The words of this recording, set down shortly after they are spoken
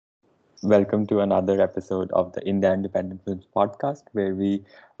Welcome to another episode of the India Independent Films podcast, where we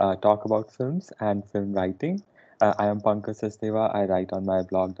talk about films and film writing. I am Pankaj Sachdeva. I write on my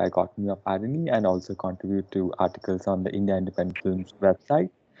blog Dichotomy of Irony and also contribute to articles on the India Independent Films website.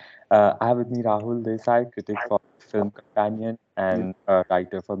 I have with me Rahul Desai, critic for Film Companion and a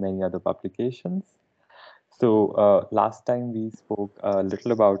writer for many other publications. Last time we spoke a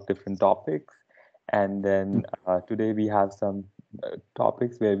little about different topics, and then today we have some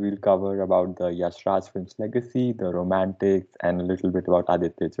topics where we'll cover about the Yash Raj film's legacy, the romantics, and a little bit about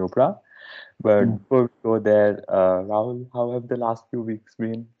Aditya Chopra. But before we go there, Rahul, how have the last few weeks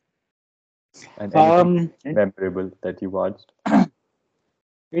been? And anything Um, memorable that you watched?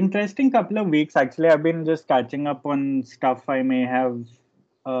 Interesting couple of weeks actually. I've been just catching up on stuff I may have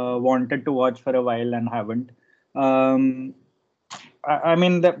wanted to watch for a while and haven't. Um, I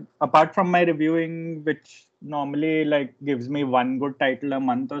mean, apart from my reviewing, which normally like gives me one good title a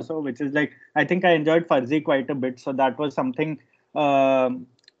month or so, which is like I think I enjoyed Fuzzy quite a bit. So that was something.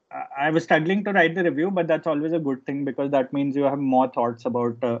 I was struggling to write the review, but that's always a good thing because that means you have more thoughts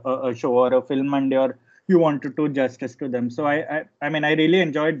about a show or a film, and you want to do justice to them. So I mean, I really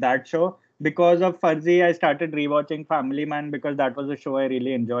enjoyed that show. Because of Fuzzy, I started rewatching Family Man because that was a show I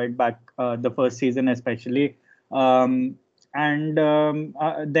really enjoyed back the first season, especially. Um, and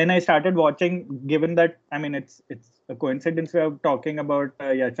then I started watching. Given that, I mean, it's a coincidence we are talking about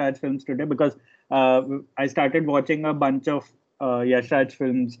Yash Raj films today because I started watching a bunch of Yash Raj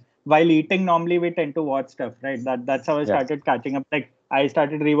films while eating. Normally, we tend to watch stuff, right? That's how I Yeah. started catching up. Like I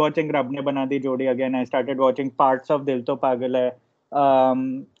started rewatching Rab Ne Bana Di Jodi again. I started watching parts of Dil To Pagal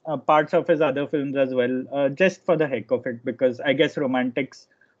Hai, parts of his other films as well, just for the heck of it, because I guess romantics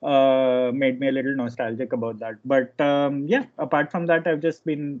made me a little nostalgic about that. But yeah, apart from that, I've just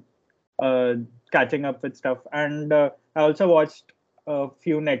been uh, catching up with stuff, and I also watched a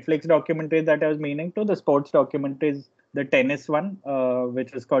few Netflix documentaries that I was meaning to. The sports documentaries, the tennis one,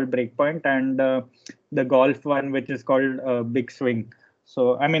 which is called Breakpoint, and the golf one, which is called Big Swing.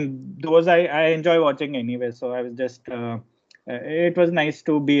 So, I mean, those I enjoy watching anyway. So I was just, it was nice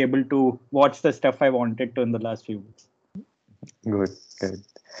to be able to watch the stuff I wanted to in the last few weeks. Good, good.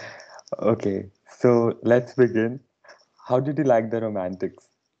 Okay, so let's begin. How did you like the romantics?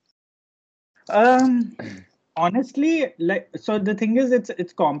 Um, Honestly, like, so the thing is,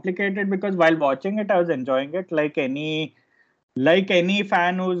 it's complicated because while watching it, I was enjoying it like any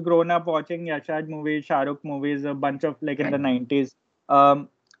fan who's grown up watching Yashaj movies, Shah Rukh movies, a bunch of like in the 90s. Um,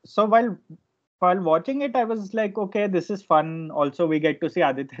 so while watching it, I was like, okay, this is fun. Also, we get to see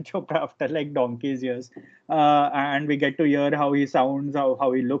Aditya Chopra after like donkey's years, and we get to hear how he sounds,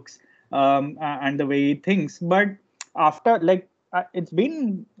 how he looks, and the way he thinks. But after like it's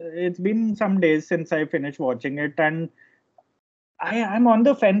been some days since I finished watching it, and I'm on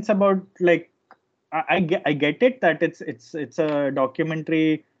the fence about like I get it that it's a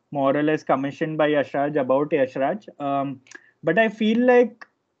documentary more or less commissioned by Yashraj about Yashraj, but I feel like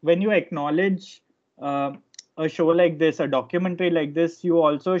when you acknowledge uh, a show like this, a documentary like this, you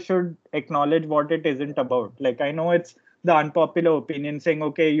also should acknowledge what it isn't about. Like I know it's the unpopular opinion saying,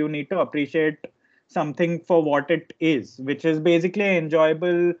 okay, you need to appreciate something for what it is, which is basically an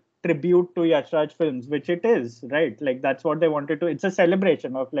enjoyable tribute to Yashraj films, which it is, right? Like that's what they wanted to. It's a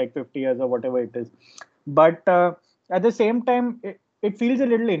celebration of like 50 years or whatever it is. But at the same time, it feels a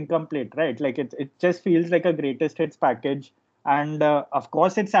little incomplete, right? Like it just feels like a greatest hits package. And of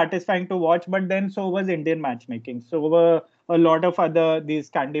course, it's satisfying to watch, but then so was Indian matchmaking. So were a lot of other these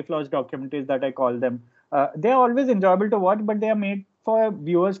Candy Floss documentaries that I call them. They're always enjoyable to watch, but they are made for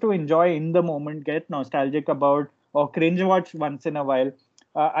viewers to enjoy in the moment, get nostalgic about, or cringe watch once in a while.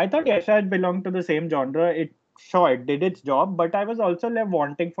 I thought Yashraj belonged to the same genre. It did its job, but I was also left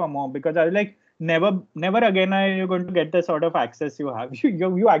wanting for more because I was like, never again are you going to get the sort of access you have.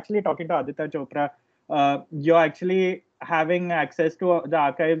 You actually talking to Aditya Chopra. You're actually having access to the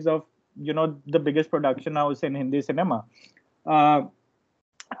archives of the biggest production house in Hindi cinema. Uh,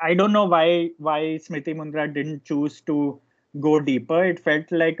 I don't know why Smriti Mundra didn't choose to go deeper. It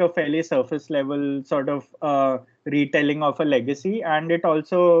felt like a fairly surface level sort of retelling of a legacy, and it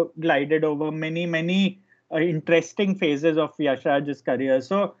also glided over many interesting phases of Yashraj's career.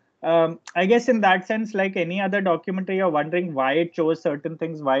 So I guess in that sense, like any other documentary, you're wondering why it chose certain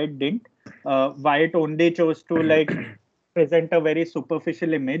things, why it didn't, why it only chose to like present a very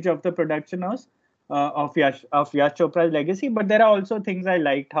superficial image of the production house of Yash Chopra's legacy. But there are also things I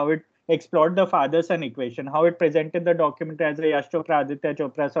liked how it explored the father-son equation, how it presented the documentary as a Yash Chopra Aditya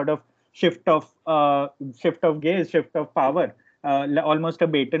Chopra sort of shift of gaze, shift of power, almost a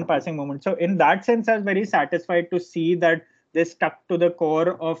baton passing moment. So in that sense, I was very satisfied to see that they stuck to the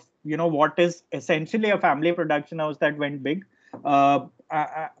core of what is essentially a family production house that went big.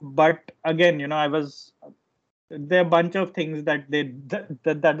 But again, I was there are a bunch of things that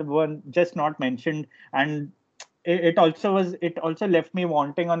that were just not mentioned, and it also left me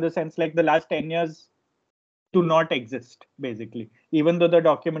wanting on the sense like the last 10 years do not exist basically, even though the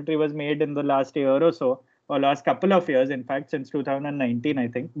documentary was made in the last year or so, or last couple of years, in fact since 2019 I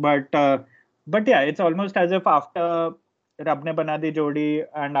think. But yeah, it's almost as if after Rab Ne Bana Di Jodi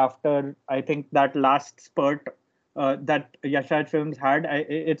and after I think that last spurt that Yashraj Films had,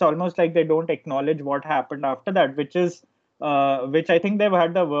 it's almost like they don't acknowledge what happened after that, which I think they've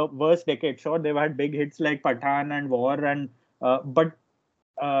had the worst decade. Sure, they've had big hits like Pathan and War, and but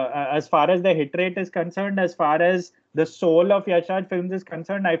as far as the hit rate is concerned, as far as the soul of Yashraj Films is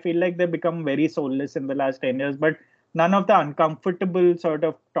concerned, I feel like they become very soulless in the last 10 years. But none of the uncomfortable sort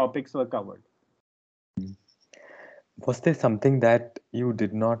of topics were covered. Was there something that you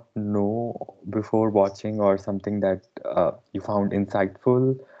did not know before watching, or something that you found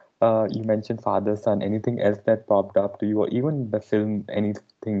insightful? You mentioned father, son. Anything else that popped up to you, or even the film?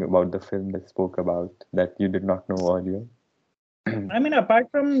 Anything about the film that spoke about that you did not know earlier? I mean, apart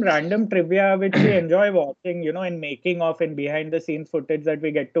from random trivia, which we enjoy watching, in making of and behind the scenes footage that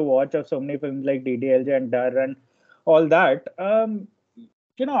we get to watch of so many films like DDLJ and Dar and all that,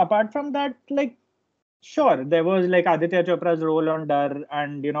 apart from that, like, sure, there was like Aditya Chopra's role on Dar,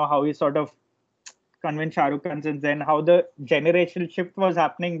 and how he sort of convinced Shah Rukh Khan since then, how the generational shift was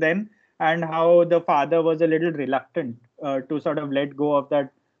happening then, and how the father was a little reluctant to sort of let go of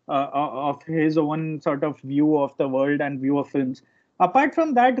that, of his own sort of view of the world and view of films. Apart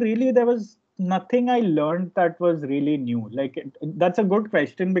from that, really, there was nothing I learned that was really new. Like, that's a good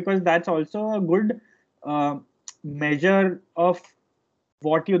question, because that's also a good uh, measure of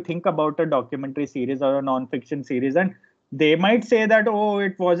what you think about a documentary series or a non-fiction series. And they might say that, oh,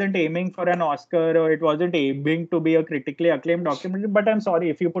 it wasn't aiming for an Oscar, or it wasn't aiming to be a critically acclaimed documentary. But I'm sorry,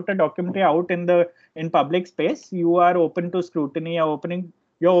 if you put a documentary out in public space, you are open to scrutiny,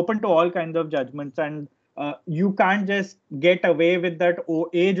 you're open to all kinds of judgments, and you can't just get away with that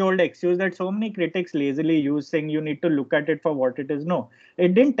age-old excuse that so many critics lazily use, saying you need to look at it for what it is. No,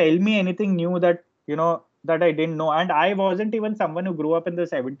 it didn't tell me anything new that I didn't know. And I wasn't even someone who grew up in the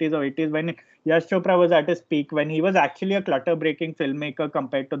 70s or 80s when Yash Chopra was at his peak, when he was actually a clutter breaking filmmaker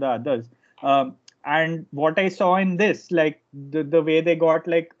compared to the others. And what I saw in this, like the way they got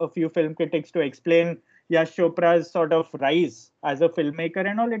like a few film critics to explain Yash Chopra's sort of rise as a filmmaker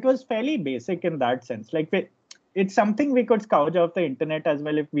and all, it was fairly basic in that sense. Like, it's something we could scourge off the internet as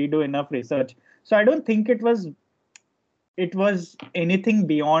well if we do enough research. So I don't think it was anything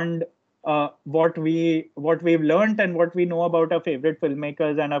beyond what we've learned and what we know about our favorite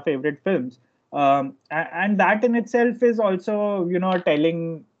filmmakers and our favorite films. And that in itself is also a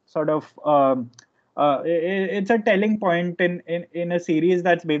telling sort of it's a telling point in a series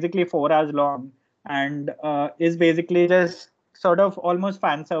that's basically 4 hours long, and is basically just sort of almost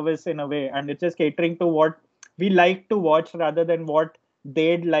fan service in a way, and it's just catering to what we like to watch rather than what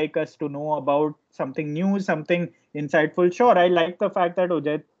they'd like us to know about something new, something insightful. Sure, I like the fact that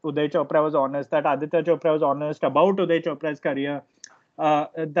Uday Chopra was honest, that Aditya Chopra was honest about Uday Chopra's career.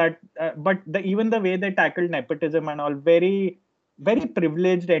 Even the way they tackled nepotism and all, very, very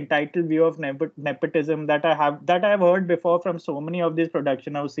privileged, entitled view of nepotism that I've heard before from so many of these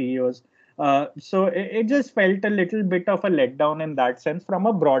production house CEOs. So it just felt a little bit of a letdown in that sense from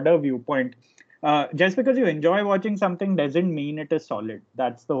a broader viewpoint. Just because you enjoy watching something doesn't mean it is solid.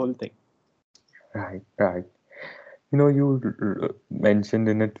 That's the whole thing. Right, right. You mentioned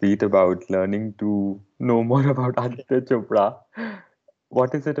in a tweet about learning to know more about Aditya Chopra.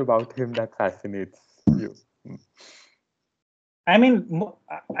 What is it about him that fascinates you? I mean,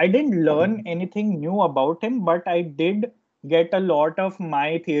 I didn't learn anything new about him, but I did get a lot of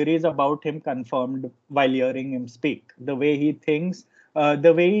my theories about him confirmed while hearing him speak. The way he thinks,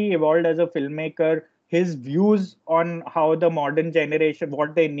 the way he evolved as a filmmaker, his views on how the modern generation,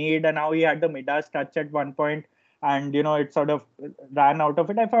 what they need, and how he had the Midas touch at one point, and it sort of ran out of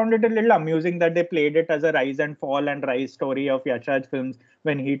it. I found it a little amusing that they played it as a rise and fall and rise story of Yashraj Films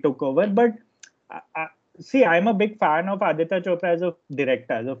when he took over. But see, I'm a big fan of Aditya Chopra as a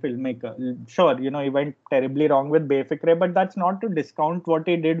director, as a filmmaker. Sure, he went terribly wrong with Befikre, but that's not to discount what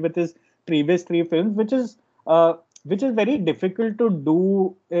he did with his previous 3 films, which is very difficult to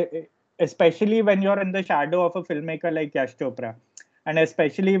do, especially when you're in the shadow of a filmmaker like Yash Chopra, and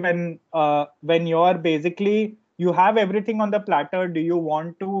especially when you're basically, you have everything on the platter. Do you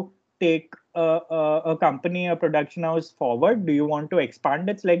want to take a company, a production house forward? Do you want to expand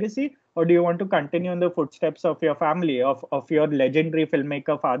its legacy, or do you want to continue in the footsteps of your family, of your legendary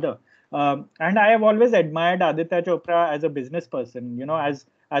filmmaker father? And I have always admired Aditya Chopra as a business person, as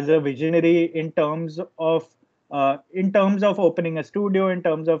a visionary in terms of opening a studio, in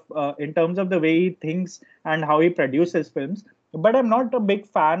terms of the way he thinks and how he produces films. But I'm not a big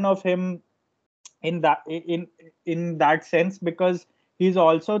fan of him in that sense, because he's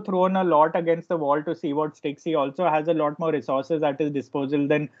also thrown a lot against the wall to see what sticks. He also has a lot more resources at his disposal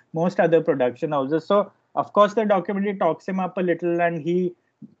than most other production houses. So of course the documentary talks him up a little, and he,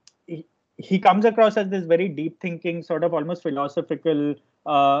 he comes across as this very deep thinking, sort of almost philosophical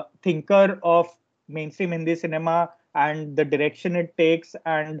thinker of mainstream Hindi cinema and the direction it takes,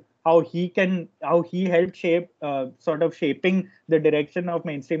 and how he helped sort of shaping the direction of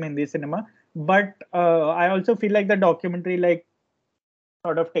mainstream Hindi cinema. But I also feel like the documentary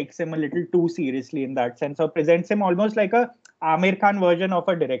sort of takes him a little too seriously in that sense, or presents him almost like a Amir Khan version of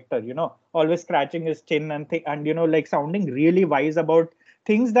a director, always scratching his chin and like sounding really wise about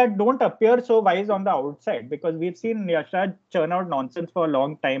things that don't appear so wise on the outside, because we've seen Yash Raj churn out nonsense for a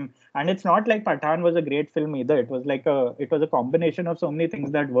long time, and it's not like Pathan was a great film either. It was a combination of so many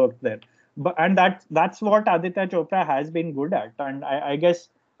things that worked there. But and that's what Aditya Chopra has been good at, and I guess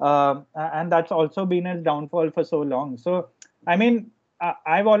and that's also been his downfall for so long. So I mean,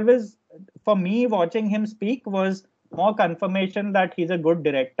 I've always, for me, watching him speak was more confirmation that he's a good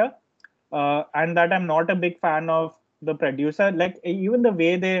director, and that I'm not a big fan of the producer. Like even the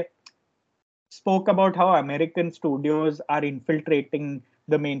way they spoke about how American studios are infiltrating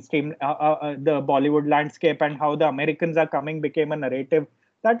the mainstream, the Bollywood landscape, and how the Americans are coming became a narrative.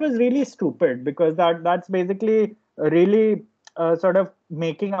 That was really stupid, because that's basically really sort of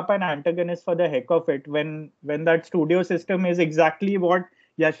making up an antagonist for the heck of it, when that studio system is exactly what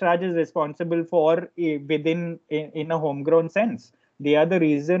Yash Raj is responsible for in a homegrown sense. They are the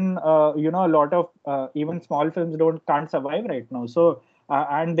reason a lot of even small films can't survive right now. So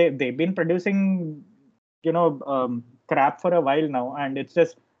and they've been producing crap for a while now, and it's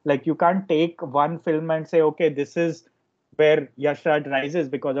just like you can't take one film and say, okay, this is where Yash Raj rises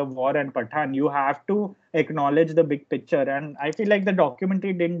because of War and Pathan. You have to acknowledge the big picture, and I feel like the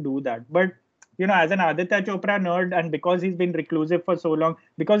documentary didn't do that. But as an Aditya Chopra nerd, and because he's been reclusive for so long,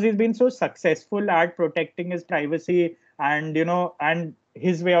 because he's been so successful at protecting his privacy and and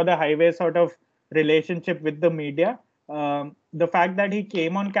his way or the highway sort of relationship with the media, the fact that he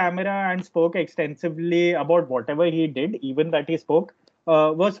came on camera and spoke extensively about whatever he did, even that he spoke,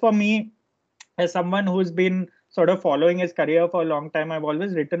 was for me, as someone who's been sort of following his career for a long time, I've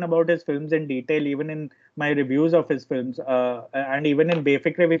always written about his films in detail, even in my reviews of his films, and even in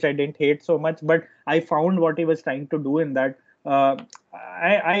Befikre, which I didn't hate so much, but I found what he was trying to do in that.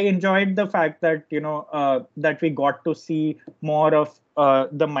 I enjoyed the fact that that we got to see more of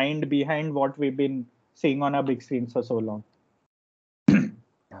the mind behind what we've been seeing on our big screens for so long.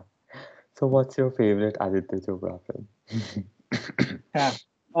 Yeah. So, what's your favorite Aditya Chopra film? Yeah.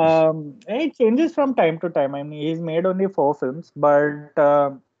 It changes from time to time. I mean, he's made only 4 films, but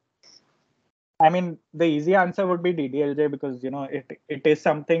I mean, the easy answer would be DDLJ, because it is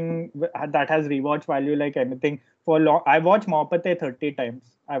something that has rewatch value like anything. For long, I watched Mohabbatein 30 times.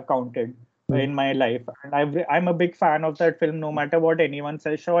 I've counted in my life, and I'm a big fan of that film. No matter what anyone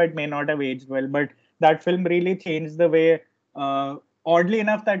says, sure, it may not have aged well, but that film really changed the way. Oddly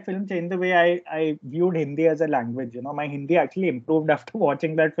enough, that film changed the way I viewed Hindi as a language. My Hindi actually improved after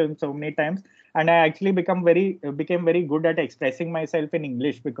watching that film so many times, and I actually became very good at expressing myself in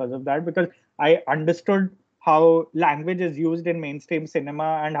English because of that, because I understood how language is used in mainstream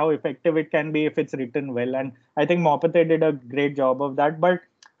cinema and how effective it can be if it's written well. And I think Mohabbatein did a great job of that. But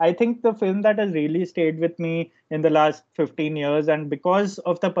I think the film that has really stayed with me in the last 15 years, and because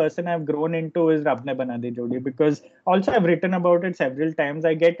of the person I've grown into, is Rab Ne Bana Di Jodi. Because also I've written about it several times.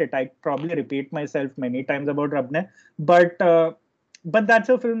 I get it. I probably repeat myself many times about Rab Ne, but that's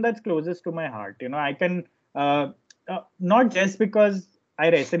a film that's closest to my heart. I can not just because I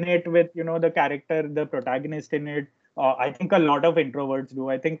resonate with the character, the protagonist in it. I think a lot of introverts do.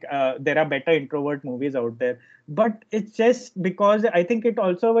 I think there are better introvert movies out there, but it's just because I think it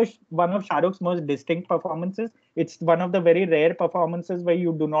also was one of Shah Rukh's most distinct performances. It's one of the very rare performances where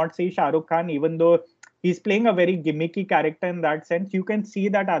you do not see Shah Rukh Khan, even though he's playing a very gimmicky character in that sense. You can see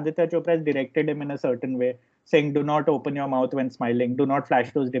that Aditya Chopra has directed him in a certain way, saying, "Do not open your mouth when smiling. Do not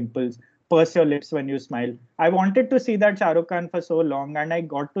flash those dimples. Purse your lips when you smile." I wanted to see that Shah Rukh Khan for so long, and I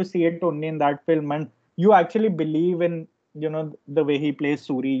got to see it only in that film. And you actually believe in the way he plays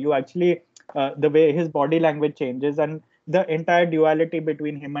Suri. You actually the way his body language changes, and the entire duality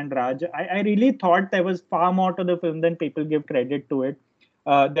between him and Raj. I really thought there was far more to the film than people give credit to it.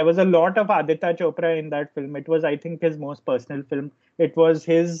 There was a lot of Aditya Chopra in that film. It was, I think, his most personal film. It was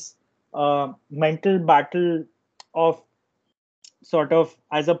his mental battle of sort of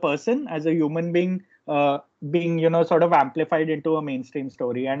as a person, as a human being, being, sort of amplified into a mainstream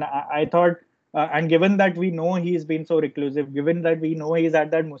story. And I thought, and given that we know he's been so reclusive, given that we know he's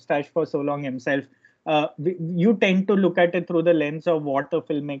had that mustache for so long himself, you tend to look at it through the lens of what the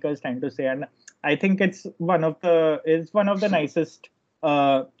filmmakers tend to say. And I think it's one of the nicest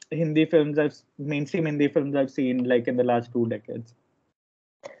mainstream Hindi films I've seen, like in the last 2 decades.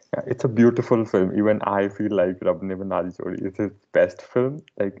 Yeah, it's a beautiful film. Even I feel like Rab Ne Bana Di Jodi is his best film.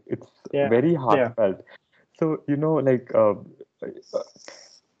 Like it's Yeah, very yeah. heartfelt. So like uh,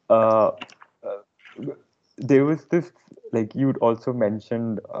 uh, there was this, like you'd also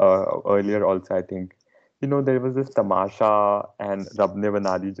mentioned earlier also, I think, there was this Tamasha and Rab Ne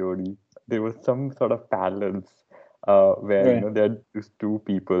Bana Di Jodi. There was some sort of balance where Right. there are just two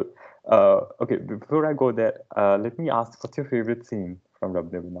people. Okay, before I go there, let me ask, what's your favorite scene from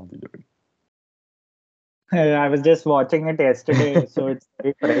Rab Ne Bana Di Jodi? I was just watching it yesterday, so it's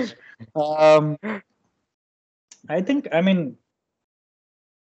very fresh. Um, I think, I mean,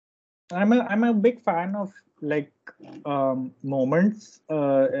 I'm a big fan of like moments,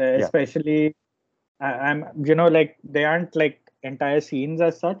 Yeah. especially I'm like they aren't like entire scenes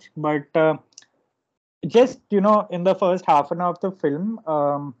as such, but just in the first half an hour of the film,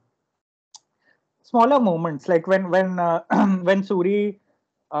 smaller moments like when when Suri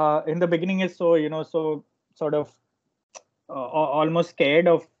in the beginning is so so sort of almost scared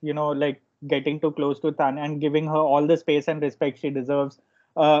of like getting too close to Tanya and giving her all the space and respect she deserves.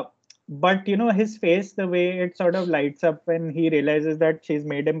 Uh, but his face, the way it sort of lights up when he realizes that she's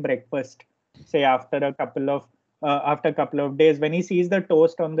made him breakfast, say after a couple of days, when he sees the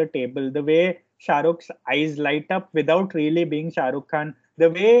toast on the table, the way Shah Rukh's eyes light up without really being Shah Rukh Khan, the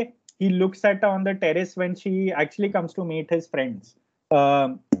way he looks at her on the terrace when she actually comes to meet his friends.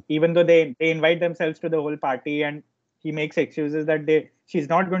 Even though they invite themselves to the whole party, and he makes excuses that she's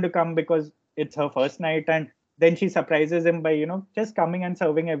not going to come because it's her first night, and then she surprises him by just coming and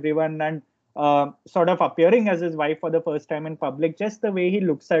serving everyone, and sort of appearing as his wife for the first time in public. Just the way he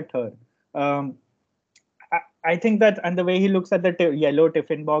looks at her, um, I think that, and the way he looks at the yellow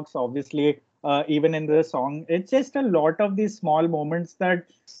tiffin box, obviously, even in the song, it's just a lot of these small moments that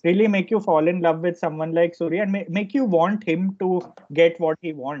really make you fall in love with someone like Surya and make you want him to get what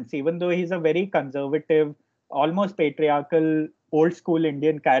he wants, even though he's a very conservative, almost patriarchal, old school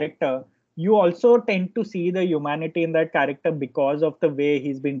Indian character. You also tend to see the humanity in that character because of the way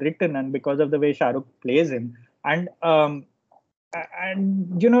he's been written and because of the way Shah Rukh plays him. And and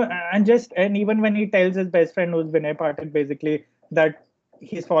even when he tells his best friend, who's Vinay Patil, basically, that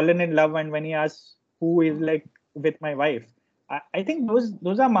he's fallen in love, and when he asks who is like with my wife, I think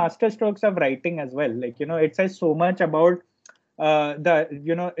those are master strokes of writing as well. Like it says so much about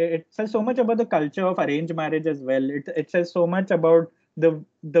it says so much about the culture of arranged marriage as well. It says so much about the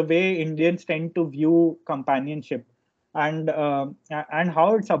way Indians tend to view companionship, and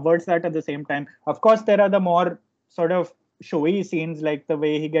how it subverts that at the same time. Of course, there are the more sort of showy scenes, like the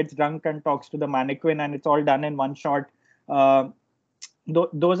way he gets drunk and talks to the mannequin, and it's all done in one shot. Uh,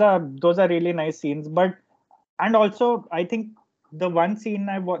 those are really nice scenes, but and also I think the one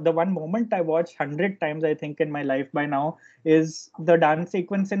moment I watched 100 times, I think, in my life by now, is the dance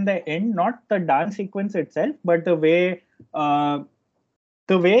sequence in the end. Not the dance sequence itself, but uh,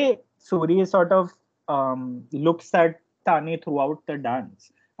 the way Suri sort of looks at Tani throughout the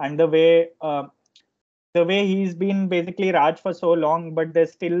dance, and the way he's been basically Raj for so long, but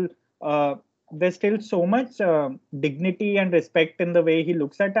uh, there's still so much dignity and respect in the way he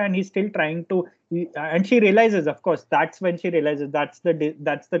looks at her, and he's still trying to. And she realizes, of course, that's when she realizes that's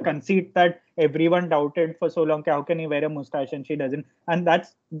the conceit that everyone doubted for so long. How can he wear a mustache and she doesn't? And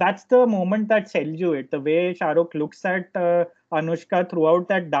that's the moment that sells you it. The way Shah Rukh looks at Anushka throughout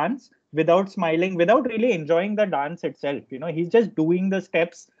that dance without smiling, without really enjoying the dance itself. He's just doing the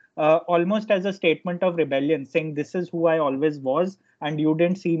steps almost as a statement of rebellion, saying, "This is who I always was, and you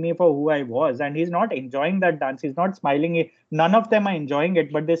didn't see me for who I was." And he's not enjoying that dance. He's not smiling. None of them are enjoying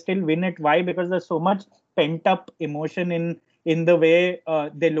it, but they still win it. Why? Because there's so much pent up emotion in the way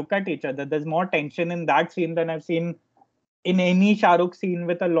they look at each other. There's more tension in that scene than I've seen in any Shah Rukh scene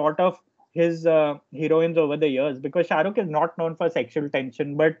with a lot of his heroines over the years, because Shah Rukh is not known for sexual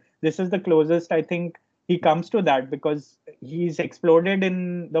tension, but this is the closest I think he comes to that, because he's exploded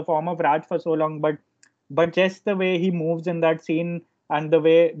in the form of Raj for so long, but just the way he moves in that scene, and the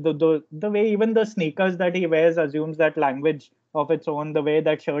way even the sneakers that he wears assumes that language of its own. The way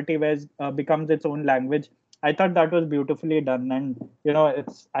that shirt he wears becomes its own language. I thought that was beautifully done, and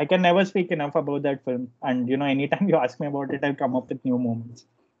it's I can never speak enough about that film. And anytime you ask me about it, I'll come up with new moments.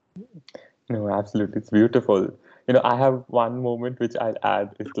 No, absolutely. It's beautiful. I have one moment which I'll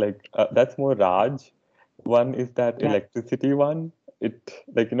add. It's like that's more Raj. One is that Yeah. electricity one. It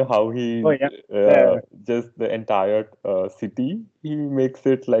like how Oh he yeah. Yeah. just the entire city he makes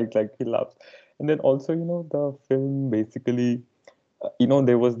it like he loves, and then also the film basically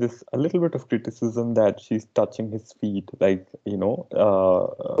there was this a little bit of criticism that she's touching his feet, like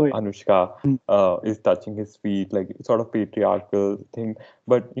Oh yeah. Anushka Mm. is touching his feet, like sort of patriarchal thing.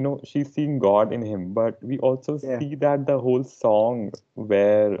 But she's seeing God in him. But we also Yeah. see that the whole song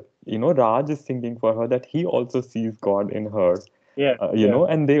where Raj is singing for her, that he also sees God in her. Yeah. Yeah.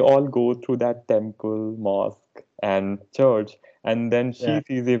 And they all go through that temple, mosque, and church, and then she Yeah.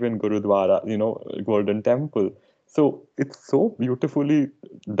 sees even Gurudwara, Golden Temple. So it's so beautifully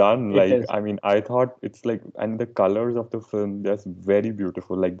done. It Like, is. I mean, I thought it's like, and the colors of the film, just very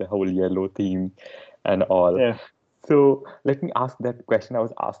beautiful, like the whole yellow theme and all. Yeah. So let me ask that question I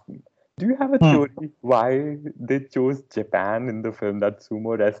was asking. Do you have a Hmm. theory why they chose Japan in the film, that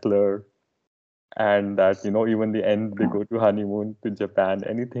sumo wrestler, and that even the end they go to honeymoon to Japan?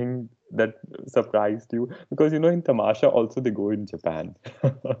 Anything that surprised you? Because in Tamasha also they go in Japan.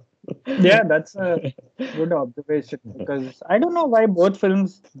 Yeah, that's a good observation because I don't know why both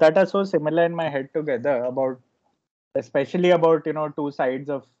films that are so similar in my head together about, especially about two sides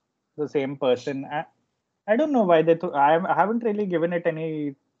of the same person. I don't know why I haven't really given it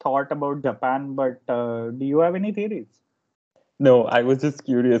any thought about Japan, but do you have any theories? No, I was just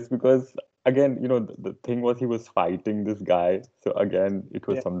curious because again, the thing was he was fighting this guy. So again, it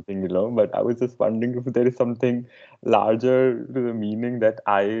was Yeah. something, but I was just wondering if there is something larger to the meaning that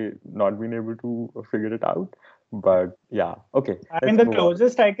I not been able to figure it out. But yeah, okay, I mean, let's the move on.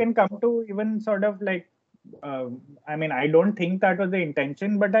 closest I can come to even sort of like, I mean, I don't think that was the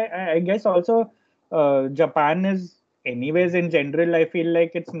intention, but I guess also Japan is, anyways, in general, I feel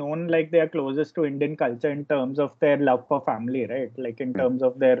like it's known like they are closest to Indian culture in terms of their love for family, right? Like in terms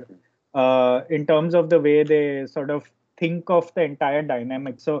of the way they sort of think of the entire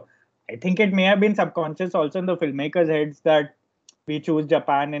dynamic. So I think it may have been subconscious also in the filmmakers' heads that we choose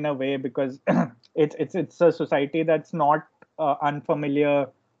Japan in a way because it's a society that's not unfamiliar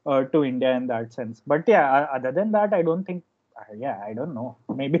to India in that sense. But yeah, other than that, I don't think. Yeah, I don't know.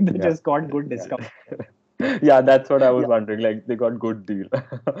 Maybe they Yeah. just got good discount. Yeah, that's what I was wondering. Like they got good deal,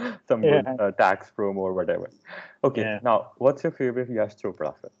 some good Yeah, tax promo or whatever. Okay, yeah, now what's your favorite Yash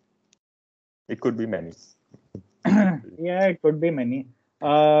Chopra film? It could be many. yeah. It could be many.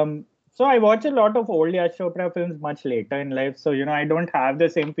 So I watch a lot of old Yash Chopra films much later in life. So I don't have the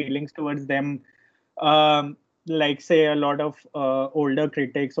same feelings towards them. Like say a lot of older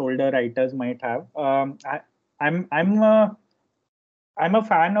critics, older writers might have. I'm I'm a I'm a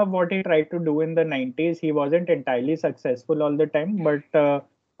fan of what he tried to do in the 90s. He wasn't entirely successful all the time, but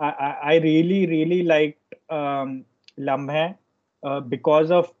I really, really liked Lamhe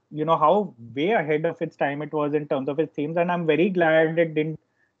because of how way ahead of its time it was in terms of its themes, and I'm very glad it didn't.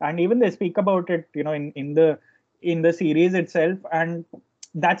 And even they speak about it, in the series itself, and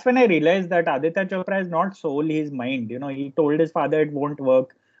that's when I realized that Aditya Chopra is not soul, his mind. He told his father it won't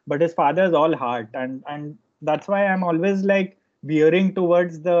work, but his father is all heart, and that's why I'm always like veering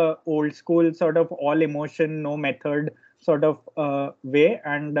towards the old school sort of all emotion no method sort of way,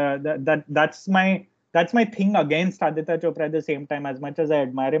 and that's my thing against Aditya Chopra. At the same time, as much as I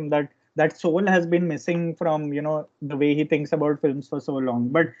admire him, that soul has been missing from the way he thinks about films for so long.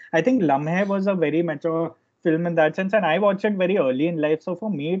 But I think Lamhe was a very mature film in that sense, and I watched it very early in life, so for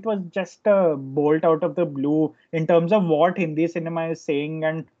me it was just a bolt out of the blue in terms of what Hindi cinema is saying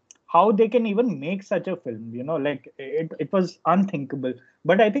and how they can even make such a film. Like it was unthinkable.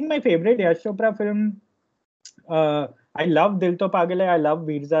 But I think my favorite Yash Chopra film, uh, I love Dil To Pagal Hai, I love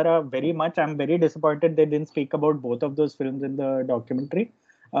Veer Zara very much. I'm very disappointed they didn't speak about both of those films in the documentary.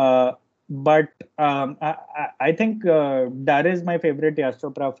 Uh, but I think that is my favorite Yash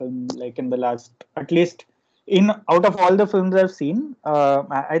Chopra film. Like in the last, at least in out of all the films I've seen,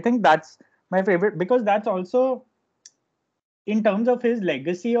 I think that's my favorite because that's also in terms of his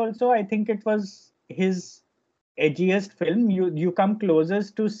legacy also. I think it was his edgiest film. You come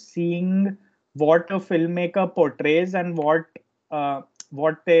closest to seeing what a filmmaker portrays and what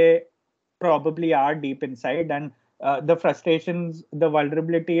they probably are deep inside, and the frustrations, the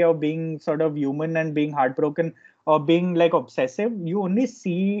vulnerability of being sort of human and being heartbroken or being like obsessive. You only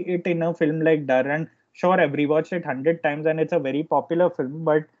see it in a film like Dar, and sure, I've rewatched it 100 times and it's a very popular film.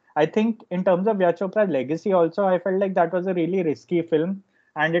 But I think in terms of Yash Chopra's legacy, also, I felt like that was a really risky film.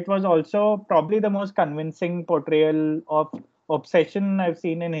 And it was also probably the most convincing portrayal of obsession I've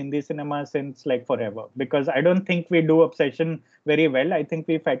seen in Hindi cinema since like forever. Because I don't think we do obsession very well. I think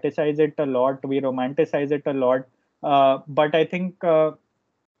we fetishize it a lot, we romanticize it a lot. But I think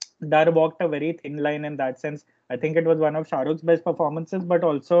Dar walked a very thin line in that sense. I think it was one of Shah Rukh's best performances, but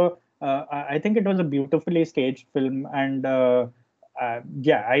also I think it was a beautifully staged film. And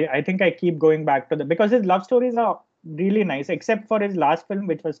yeah, I think I keep going back to the because his love stories are really nice, except for his last film,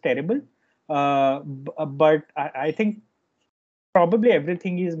 which was terrible. But I think probably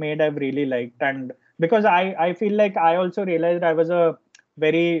everything he's made I've really liked. And because I feel like I also realized I was a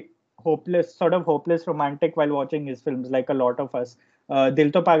very hopeless romantic while watching his films, like a lot of us.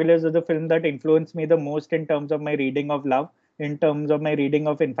 Dil To Pagal is the film that influenced me the most in terms of my reading of love, in terms of my reading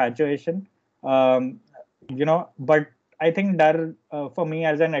of infatuation. Um, but I think Dar, for me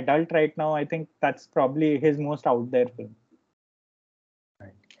as an adult right now, I think that's probably his most out there film.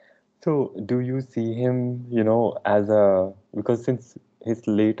 Right. So, do you see him, as because since his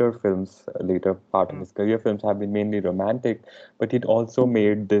later films, later part of Mm. his career films have been mainly romantic, but he'd also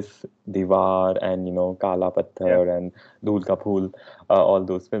made this Diwar and, Kala Yeah. Patthar and Dhool Ka Phool, all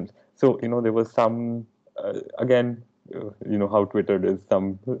those films. So, there was some, again, how Twitter is,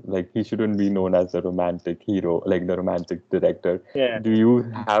 some, like, he shouldn't be known as a romantic hero, like the romantic director. Yeah. Do you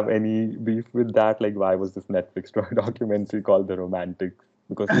have any beef with that? Like, why was this Netflix documentary called The Romantic?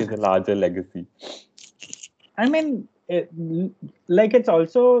 Because he has a larger legacy. I mean, like it's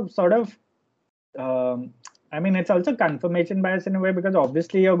also sort of, I mean, it's also confirmation bias in a way because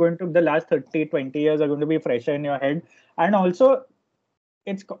obviously you're going to, the last 30, 20 years are going to be fresher in your head. And also,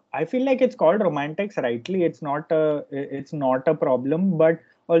 I feel like it's called romantics rightly. It's not a problem. But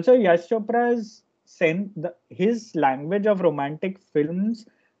also, Yash Chopra's his language of romantic films,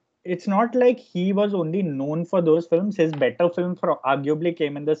 it's not like he was only known for those films. His better films arguably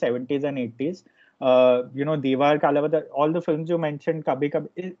came in the 70s and 80s. Diwar, Kalava, all the films you mentioned, Kabhi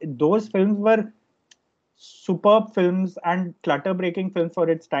Kabhi, those films were superb films and clutter breaking films for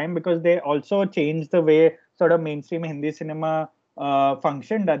its time because they also changed the way sort of mainstream Hindi cinema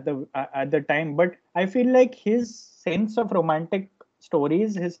functioned at the time. But I feel like his sense of romantic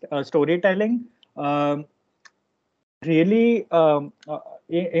stories, his storytelling, um, really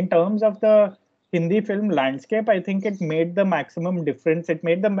in terms of the Hindi film landscape, I think it made the maximum difference.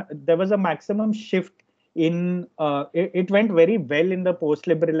 There was a maximum shift in it went very well in the post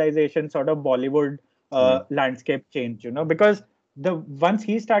liberalization sort of Bollywood Mm. landscape change, because the once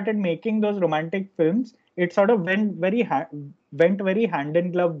he started making those romantic films, it sort of went very hand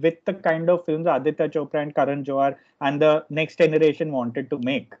in glove with the kind of films Aditya Chopra and Karan Johar and the next generation wanted to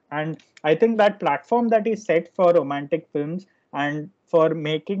make. And I think that platform that is set for romantic films and for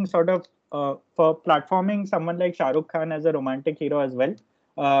making for platforming someone like Shah Rukh Khan as a romantic hero as well.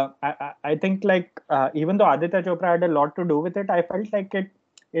 I think like even though Aditya Chopra had a lot to do with it, I felt like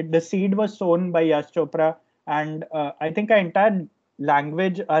the seed was sown by Yash Chopra, and I think our entire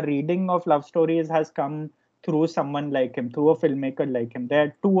language, our reading of love stories has come through someone like him, through a filmmaker like him. There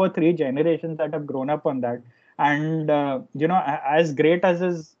are 2 or 3 generations that have grown up on that, and as great as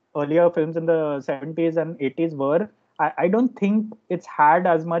his earlier films in the 70s and 80s were, I don't think it's had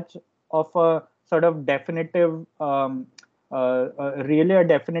as much of a sort of definitive really a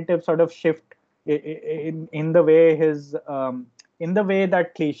definitive sort of shift in the way in the way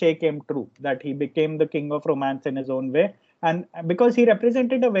that cliche came true, that he became the king of romance in his own way. And because he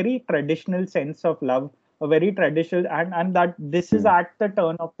represented a very traditional sense of love, a very traditional, and that this is Mm. at the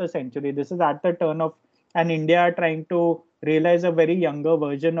turn of the century, this is at the turn of an India trying to realize a very younger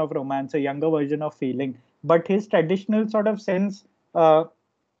version of romance, a younger version of feeling. But his traditional sort of sense uh,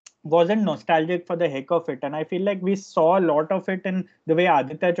 wasn't nostalgic for the heck of it. And I feel like we saw a lot of it in the way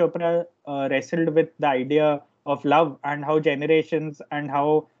Aditya Chopra wrestled with the idea of love, and how generations and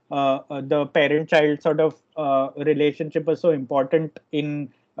how the parent child sort of relationship was so important in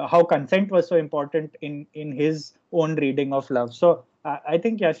how consent was so important in his own reading of love. So I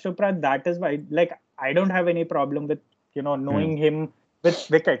think Yash Chopra, that is why, like, I don't have any problem with Mm. knowing him,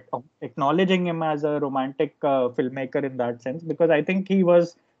 with acknowledging him as a romantic filmmaker in that sense, because I think he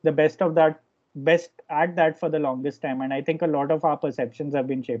was the best at that for the longest time, and I think a lot of our perceptions have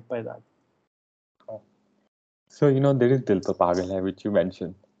been shaped by that. So, there is Dil To Pagal Hai, which you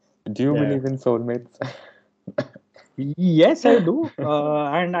mentioned. Do you Yeah. believe in soulmates? Yes, I do.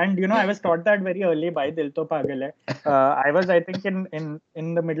 And I was taught that very early by Dil To Pagal Hai. I was, I think,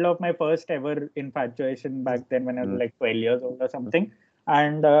 in the middle of my first ever infatuation back then when I was Mm. like 12 years old or something.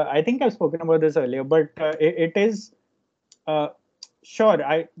 And I think I've spoken about this earlier, but it is uh, sure.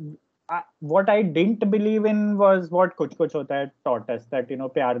 What I didn't believe in was what Kuch Kuch Hota Hai taught us, that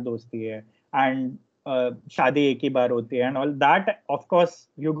प्यार दोस्ती है and शादी एक ही बार होती है and all that. Of course,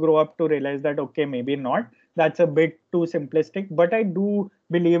 you grow up to realize that okay, maybe not. That's a bit too simplistic, but I do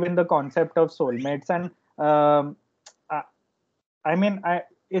believe in the concept of soulmates, and I, I mean,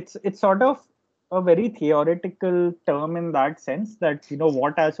 it's sort of a very theoretical term in that sense that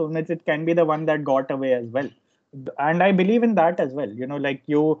what are soulmates? It can be the one that got away as well, and I believe in that as well. Like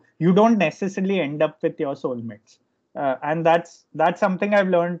you don't necessarily end up with your soulmates, and that's something I've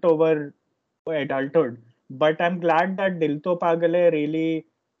learned over adulthood. But I'm glad that Dil To Pagal Hai really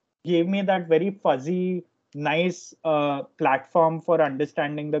gave me that very fuzzy, nice platform for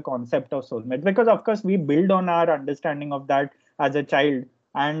understanding the concept of soulmate. Because of course we build on our understanding of that as a child,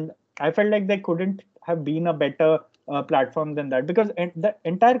 and I felt like there couldn't have been a better platform than that. Because the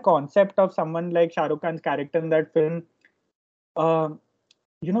entire concept of someone like Shah Rukh Khan's character in that film, uh,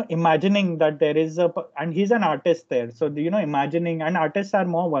 imagining that there is and he's an artist there, so imagining, and artists are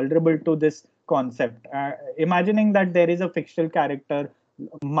more vulnerable to this concept, imagining that there is a fictional character,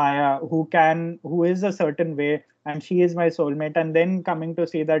 Maya, who is a certain way, and she is my soulmate, and then coming to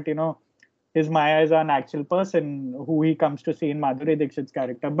see that his Maya is an actual person who he comes to see in Madhuri Dixit's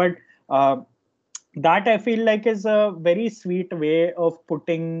character. But uh, that I feel like is a very sweet way of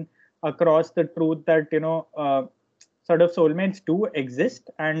putting across the truth that sort of soulmates do exist,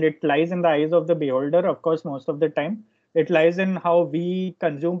 and it lies in the eyes of the beholder. Of course, most of the time, it lies in how we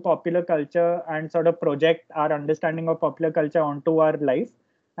consume popular culture and sort of project our understanding of popular culture onto our life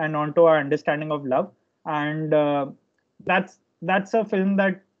and onto our understanding of love. And that's a film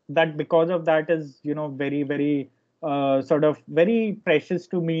that because of that is very very sort of very precious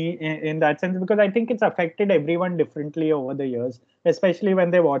to me in that sense, because I think it's affected everyone differently over the years, especially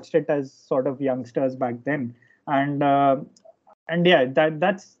when they watched it as sort of youngsters back then. And yeah,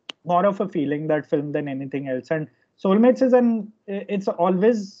 that's more of a feeling, that film, than anything else. And soulmates is it's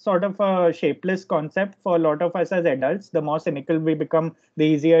always sort of a shapeless concept for a lot of us as adults. The more cynical we become, the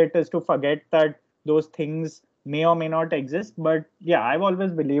easier it is to forget that those things may or may not exist. But yeah, I've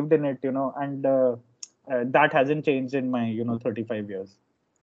always believed in it, and that hasn't changed in my 35 years.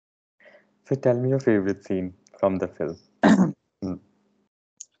 So tell me your favorite scene from the film. Mm.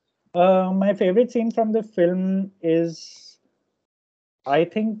 My favorite scene from the film is, I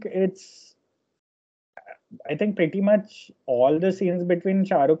think it's I think pretty much all the scenes between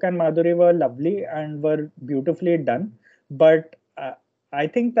Shah Rukh and Madhuri were lovely and were beautifully done. But I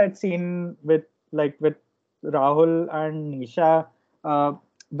think that scene with Rahul and Nisha, uh,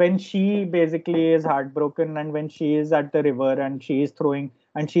 when she basically is heartbroken and when she is at the river and she is throwing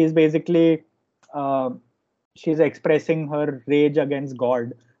and she is basically uh, she's expressing her rage against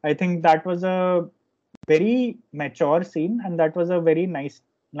God. I think that was a very mature scene, and that was a very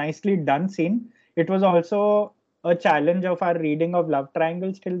nicely done scene. It was also a challenge of our reading of love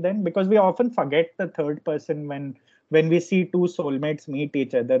triangles till then, because we often forget the third person when we see two soulmates meet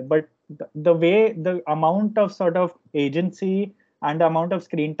each other. But the way, the amount of sort of agency and the amount of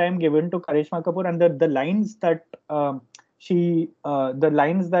screen time given to Karishma Kapoor, and the lines that the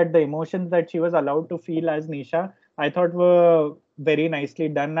lines that the emotions that she was allowed to feel as Nisha, I thought were very nicely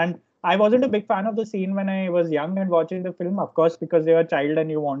done. And I wasn't a big fan of the scene when I was young and watching the film, of course, because you're a child and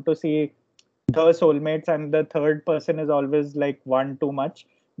you want to see the soulmates, and the third person is always like one too much.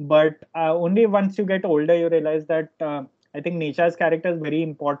 But only once you get older, you realize that I think Nisha's character is very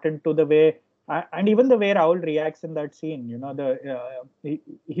important to the way, and even the way Rahul reacts in that scene.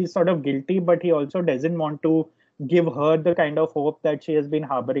 He's sort of guilty, but he also doesn't want to give her the kind of hope that she has been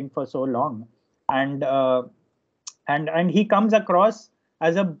harboring for so long. And and he comes across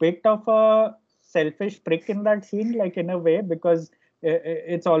as a bit of a selfish prick in that scene, like in a way, because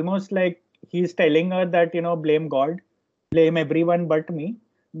it's almost like he's telling her that blame God, blame everyone but me.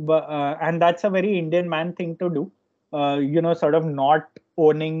 But and that's a very Indian man thing to do, sort of not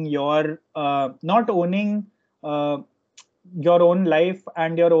owning uh, your own life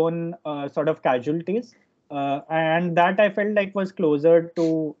and your own sort of casualties, and that I felt like was closer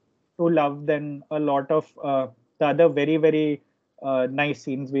to love than a lot of the other very very nice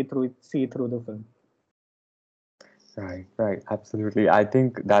scenes we see through the film. Right, right, absolutely. I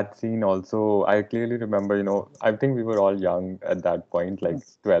think that scene also, I clearly remember, I think we were all young at that point, like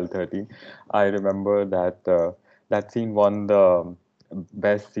 12, 13. I remember that that scene won the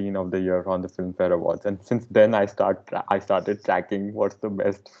best scene of the year on the Filmfare Awards, and since then I started tracking what's the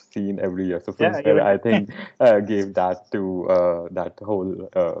best scene every year. So Yeah, Filmfare, even I think, gave that to that whole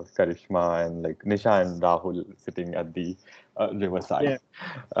Karishma and like Nisha and Rahul sitting at the riverside.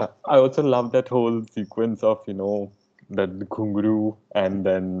 yeah, I also love that whole sequence of the ghungru and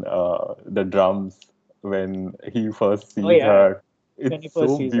then the drums when he first oh sees yeah, her. It's 21st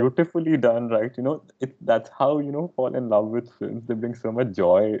so season. beautifully done, right? That's how fall in love with films. They bring so much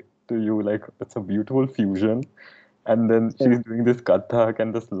joy to you. Like it's a beautiful fusion, and then Yeah, she's doing this kathak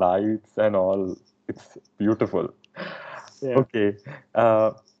and this lights and all. It's beautiful. yeah. Okay,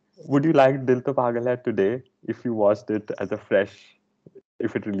 uh, would you like Dil To Pagal Hai today if you watched it as a fresh,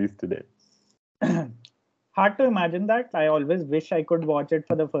 if it released today? Hard to imagine that. I always wish I could watch it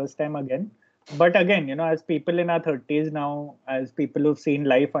for the first time again. But again, as people in our 30s now, as people who've seen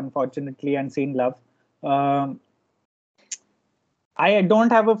life, unfortunately, and seen love, um, I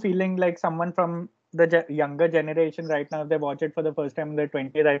don't have a feeling like someone from the younger generation right now, if they watch it for the first time in their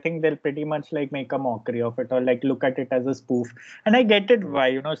 20s, I think they'll pretty much like make a mockery of it or like look at it as a spoof. And I get it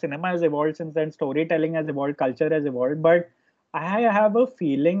why, cinema has evolved since then, storytelling has evolved, culture has evolved. But I have a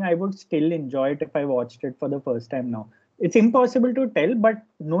feeling I would still enjoy it if I watched it for the first time now. It's impossible to tell, but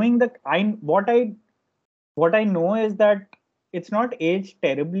knowing that what I know is that it's not aged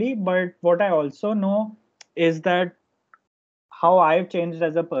terribly, but what I also know is that how I've changed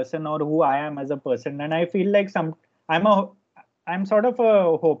as a person or who I am as a person. And I feel like I'm a I'm sort of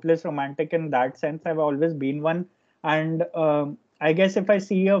a hopeless romantic in that sense. I've always been one. And I guess if I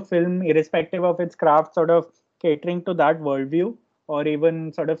see a film, irrespective of its craft, sort of catering to that worldview or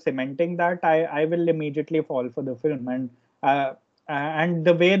even sort of cementing that, I will immediately fall for the film. And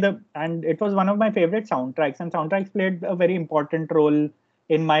the way the and it was one of my favorite soundtracks, and soundtracks played a very important role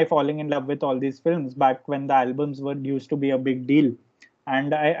in my falling in love with all these films back when the albums were used to be a big deal.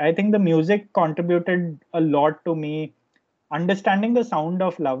 And I think the music contributed a lot to me understanding the sound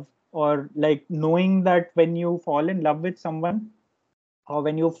of love, or like knowing that when you fall in love with someone, or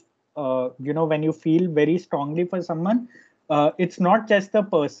when when you feel very strongly for someone, it's not just the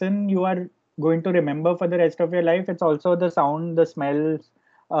person you are going to remember for the rest of your life. It's also the sound, the smells,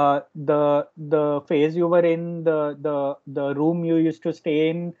 the phase you were in, the room you used to stay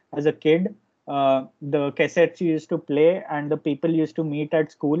in as a kid, the cassettes you used to play, and the people you used to meet at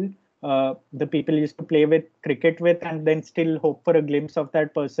school, the people you used to play with cricket with, and then still hope for a glimpse of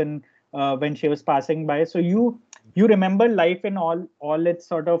that person when she was passing by. So you remember life in all its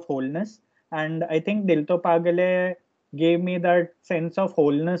sort of wholeness. And I think Dil To Pagal Hai gave me that sense of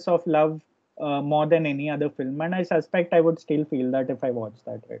wholeness of love more than any other film, and I suspect I would still feel that if I watched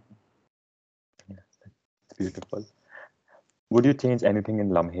that right It's beautiful. Would you change anything in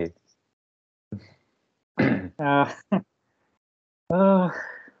Lamhe? now. Uh,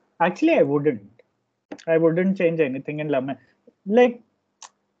 Actually, I wouldn't change anything in Lame. Like,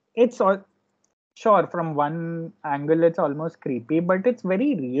 it's all sure, from one angle it's almost creepy, but it's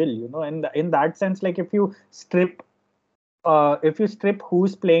very real, in that sense. Like, if you strip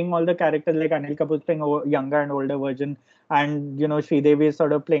who's playing all the characters, like Anil Kapoor's playing a younger and older version, and Sridevi is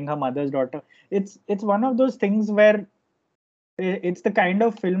sort of playing her mother's daughter. It's one of those things where it's the kind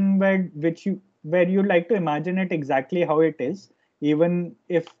of film where you like to imagine it exactly how it is, even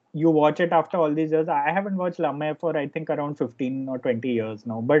if you watch it after all these years. I haven't watched Lame for I think around 15 or 20 years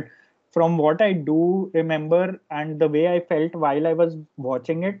now, but from what I do remember and the way I felt while I was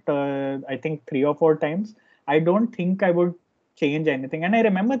watching it, I think 3 or 4 times, I don't think I would change anything. And I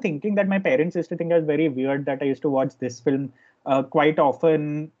remember thinking that my parents used to think I was very weird that I used to watch this film quite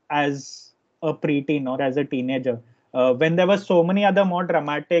often as a preteen or as a teenager, when there were so many other more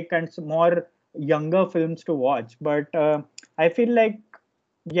dramatic and more younger films to watch. But I feel like,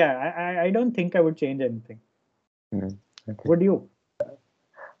 yeah, I don't think I would change anything. Mm, okay. Would you?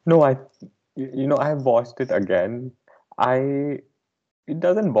 No, I've watched it again. I It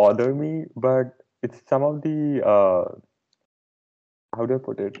doesn't bother me, but it's some of the how do I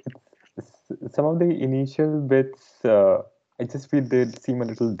put it? It's some of the initial bits. I just feel they seem a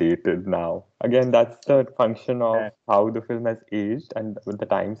little dated now. Again, that's the function of Yeah, how the film has aged and with the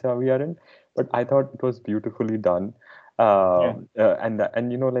times that we are in. But I thought it was beautifully done. yeah, And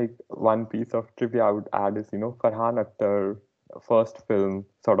like one piece of trivia I would add is Farhan Akhtar first film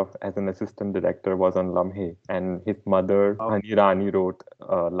sort of as an assistant director was on Lamhe, and his mother wow. Hani Rani wrote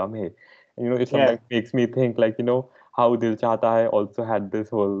Lamhe. It Yeah, sometimes makes me think like how Dil Chahta Hai also had this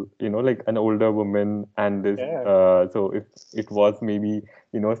whole, like an older woman and this, yeah, so if it was maybe,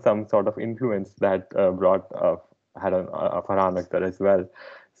 some sort of influence that brought, had Farhan Akhtar as well.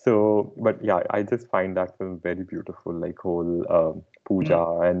 So, but yeah, I just find that film very beautiful, like whole Mm,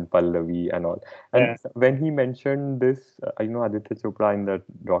 Pooja and Pallavi and all. And yeah. when he mentioned this, Aditya Chopra in that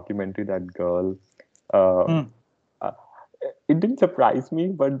documentary, that girl, uh, Mm, uh, it didn't surprise me,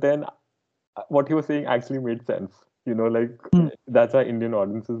 but then what he was saying actually made sense. Like mm, that's why Indian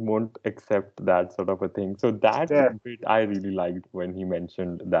audiences won't accept that sort of a thing. So that yeah. bit I really liked when he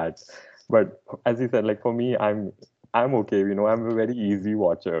mentioned that. But as he said, like for me, I'm okay. I'm a very easy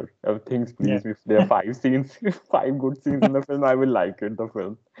watcher. Things Yeah. please me. If there are five scenes, five good scenes in the film, I will like it. The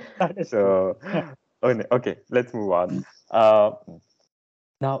film. That is true. So okay, let's move on. Uh,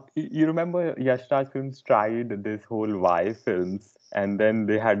 Now, you remember Yash Raj Films tried this whole Y films, and then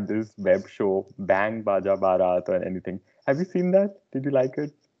they had this web show, Bang Baja Barat or anything. Have you seen that? Did you like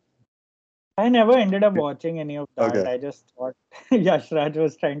it? I never ended up watching any of that. Okay. I just thought Yash Raj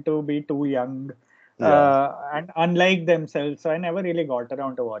was trying to be too young Yeah. and unlike themselves. So I never really got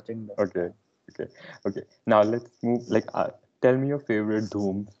around to watching them. Okay. Okay. Okay. Now let's move. Tell me your favorite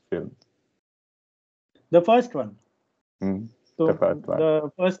Doom film. The first one. Hmm. The So first one.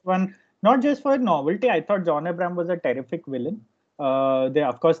 the first one, not just for novelty, I thought John Abraham was a terrific villain. We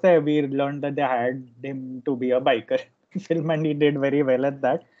learned that they had him to be a biker film, and he did very well at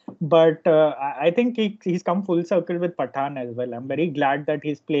that. But I think he's come full circle with Pathan as well. I'm very glad that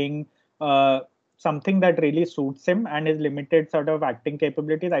he's playing uh, something that really suits him and his limited sort of acting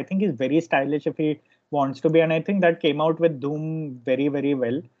capabilities. I think he's very stylish if he wants to be, and I think that came out with Doom very, very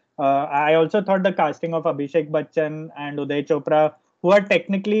well. I also thought the casting of Abhishek Bachchan and Uday Chopra, who are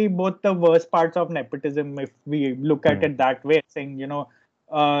technically both the worst parts of nepotism, if we look at Hmm. it that way, saying,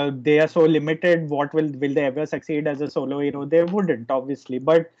 they are so limited. What will they ever succeed as a solo hero? They wouldn't, obviously.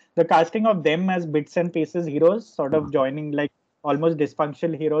 But the casting of them as bits and pieces heroes, sort of joining like almost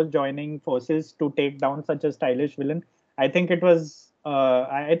dysfunctional heroes, joining forces to take down such a stylish villain. I think it was.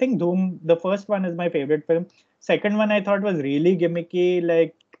 I think Doom. The first one is my favorite film. Second one I thought was really gimmicky.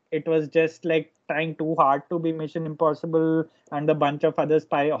 Like it was just like trying too hard to be Mission Impossible and a bunch of other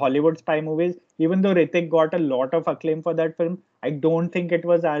Hollywood spy movies. Even though Ritik got a lot of acclaim for that film, I don't think it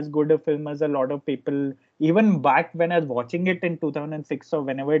was as good a film as a lot of people. Even back when I was watching it in 2006 or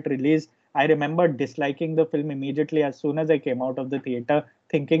whenever it released, I remember disliking the film immediately as soon as I came out of the theater,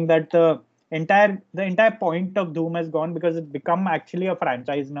 thinking that the entire point of Doom has gone because it's become actually a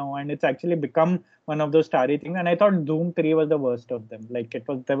franchise now, and it's actually become one of those starry things. And I thought Doom 3 was the worst of them. Like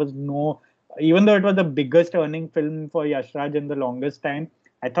there was no, even though it was the biggest earning film for Yash Raj in the longest time,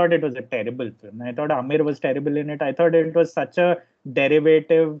 I thought it was a terrible film. I thought Amir was terrible in it. I thought it was such a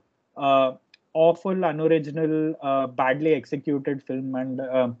derivative, uh, awful, unoriginal, badly executed film, and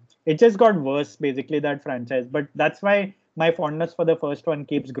it just got worse. Basically, that franchise. But that's why my fondness for the first one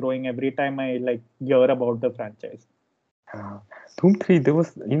keeps growing every time I like hear about the franchise. Uh, Doom 3, there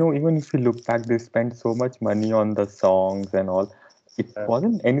was, even if you look back, they spent so much money on the songs and all. It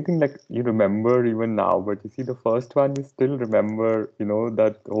wasn't anything like you remember even now, but you see the first one, you still remember,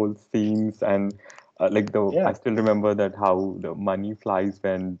 that whole scenes and I Yeah, still remember that how the money flies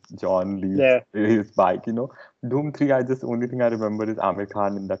when John leaves yeah. his bike. Doom 3, only thing I remember is Amir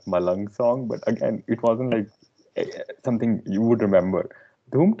Khan in that Malang song, but again, it wasn't like something you would remember.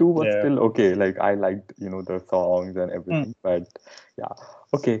 Doom 2 was Yeah. still okay. Like I liked, the songs and Hmm. everything. But yeah.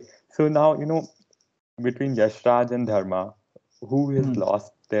 Okay. So now, between Yash Raj and Dharma, who has Hmm.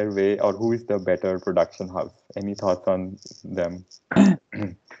 lost their way or who is the better production house? Any thoughts on them?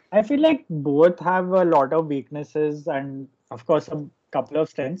 I feel like both have a lot of weaknesses and, of course, a couple of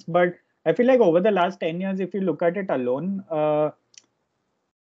strengths. But I feel like over the last 10 years, if you look at it alone, I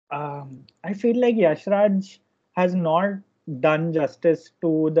feel like Yashraj has not done justice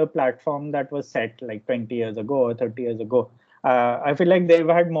to the platform that was set like 20 years ago or 30 years ago. I feel like they've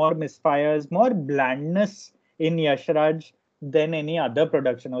had more misfires, more blandness in Yashraj than any other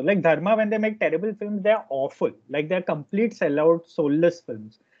production house. Like Dharma, when they make terrible films, they're awful. Like they're complete sellout, soulless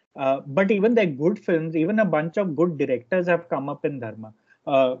films. But even their good films, even a bunch of good directors have come up in Dharma.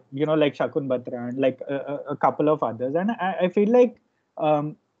 Like Shakun Batra and like a couple of others. And I feel like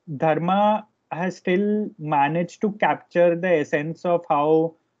Dharma has still managed to capture the essence of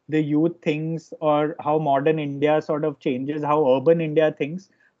how the youth thinks or how modern India sort of changes, how urban India thinks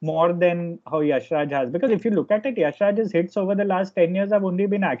more than how Yashraj has. Because if you look at it, Yashraj's hits over the last 10 years have only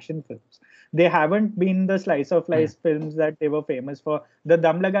been action films. They haven't been the slice of life films that they were famous for. The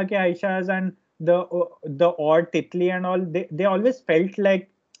Dam Laga Ke Aishas and the odd Titli and all, they always felt like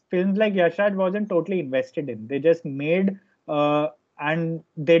films like Yashraj wasn't totally invested in. They just made and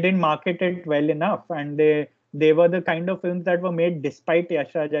they didn't market it well enough, and they were the kind of films that were made despite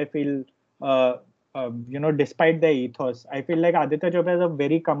Yashraj. I feel despite their ethos. I feel like Aditya Chopra is a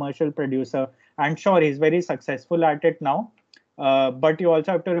very commercial producer, and sure, he's very successful at it now. But you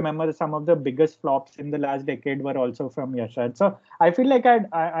also have to remember that some of the biggest flops in the last decade were also from Yash Raj. So I feel like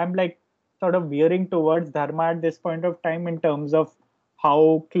I'm like sort of veering towards Dharma at this point of time in terms of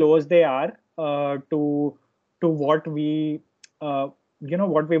how close they are to what we uh,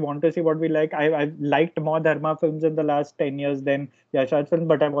 what we want to see, what we like. I've liked more Dharma films in the last 10 years than Yash Raj films,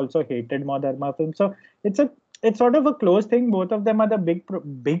 but I've also hated more Dharma films. So it's sort of a close thing. Both of them are the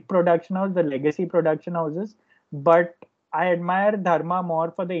big production houses, the legacy production houses, but I admire Dharma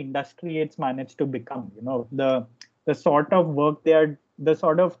more for the industry it's managed to become. The sort of work they are, the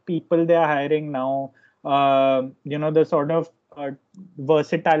sort of people they are hiring now. The sort of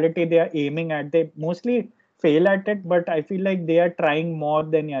versatility they are aiming at. They mostly fail at it, but I feel like they are trying more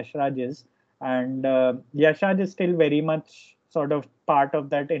than Yash Raj is, and Yash Raj is still very much sort of part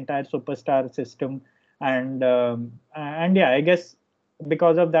of that entire superstar system, and yeah, I guess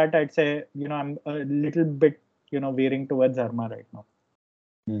because of that, I'd say I'm a little bit veering towards Dharma right now.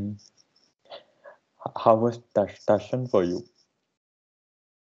 Hmm. How was Darshan for you?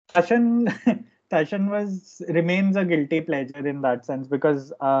 Tashan Tashan was remains a guilty pleasure in that sense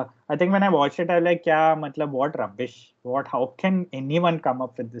because I think when I watched it, I was like, "Yeah, matlab, what rubbish! What? How can anyone come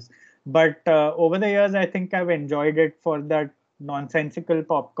up with this?" But over the years, I think I've enjoyed it for that nonsensical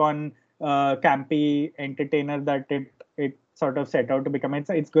popcorn, campy entertainer that it sort of set out to become.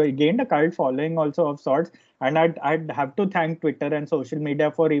 It's gained a cult following also of sorts, and I'd have to thank Twitter and social media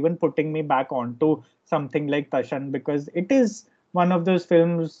for even putting me back onto something like Tashan because it is one of those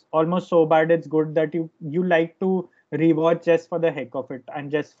films almost so bad it's good that you like to rewatch just for the heck of it and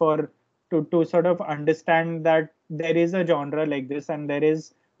just for to sort of understand that there is a genre like this and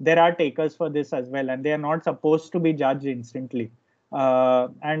there are takers for this as well and they are not supposed to be judged instantly.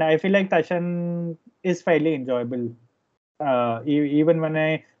 And I feel like Tashan is fairly enjoyable. Even when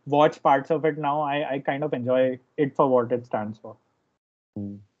I watch parts of it now, I kind of enjoy it for what it stands for.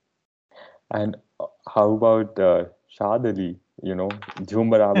 Hmm. And how about Shad Ali? Jhoom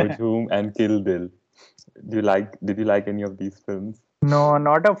Barabar Jhoom and Kill Dil. Did you like any of these films? No,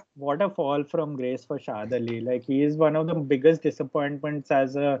 not a what a fall from grace for Shad Ali. Like he is one of the biggest disappointments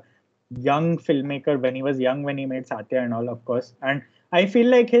as a young filmmaker when he was young when he made Satya and all, of course. And I feel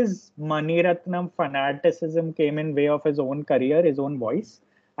like his Mani Ratnam fanaticism came in way of his own career, his own voice.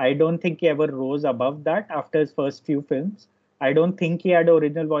 I don't think he ever rose above that after his first few films. I don't think he had an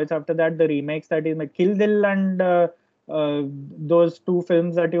original voice after that. The remakes that he made, Kill Dil and those two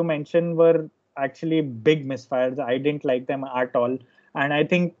films that you mentioned were actually big misfires. I didn't like them at all. And I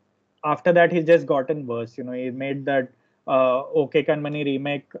think after that, he's just gotten worse. He made that OK Kanmani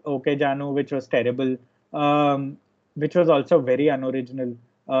remake, OK Janu, which was terrible, which was also very unoriginal.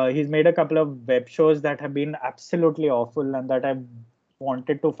 He's made a couple of web shows that have been absolutely awful and that I've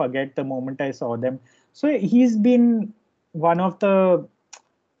wanted to forget the moment I saw them. So one of the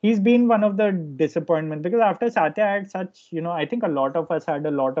he's been one of the disappointments because after Satya had such, I think a lot of us had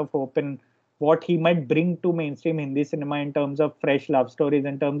a lot of hope in what he might bring to mainstream Hindi cinema in terms of fresh love stories,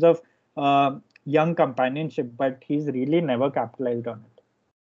 in terms of young companionship, but he's really never capitalized on it.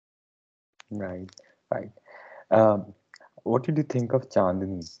 Right, right. Um, what did you think of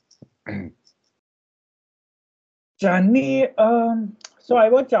Chandni? Chandni, so I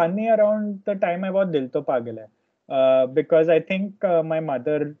watched Chandni around the time I watched Dil To Pagal Hai, because I think my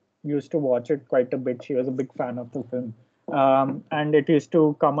mother used to watch it quite a bit. She was a big fan of the film. And it used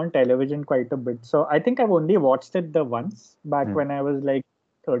to come on television quite a bit. So I think I've only watched it the once back Hmm. when I was like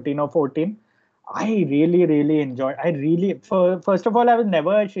 13 or 14. I really, really enjoyed. First of all, I was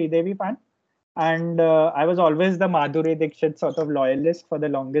never a Sridevi fan, and I was always the Madhuri Dixit sort of loyalist for the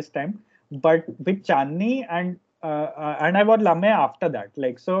longest time. But with Chandni and I watched Lame after that.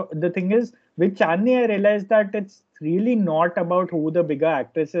 Like so, the thing is with Chandni, I realized that it's really not about who the bigger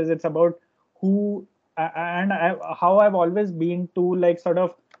actress is. It's about who how I've always been to like sort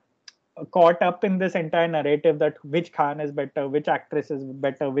of caught up in this entire narrative that which Khan is better, which actress is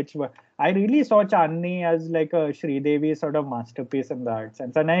better, which one. I really saw Chandni as like a Sridevi sort of masterpiece in that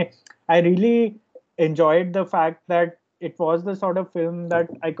sense, and I really enjoyed the fact that it was the sort of film that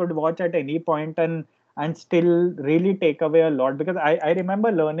I could watch at any point and still really take away a lot because I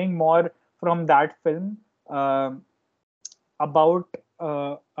remember learning more from that film um about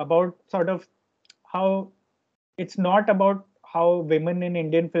sort of how it's not about how women in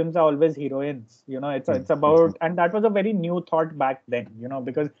Indian films are always heroines. It's about, and that was a very new thought back then.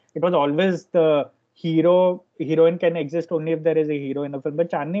 Because it was always the heroine can exist only if there is a hero in the film. But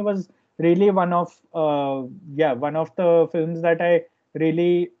Chandni was really one of the films that I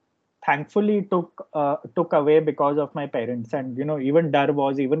really thankfully took away because of my parents. And even Dar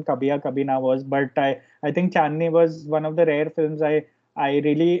was, even Kabhi Kabhi Na was, but I think Chandni was one of the rare films I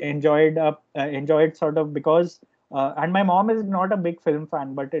really enjoyed sort of because and my mom is not a big film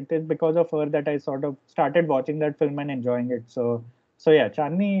fan, but it is because of her that I sort of started watching that film and enjoying it. So yeah,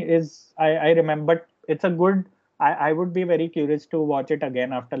 Chandni is, I remember, but it's a good. I would be very curious to watch it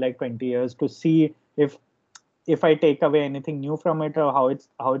again after like 20 years to see if I take away anything new from it, or how it's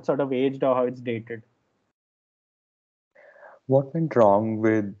sort of aged, or how it's dated. What went wrong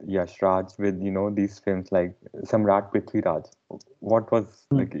with Yash Raj with these films like Samrat Prithviraj? What was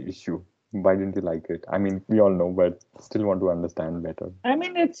like the issue? Why didn't you like it? I mean, we all know, but still want to understand better. I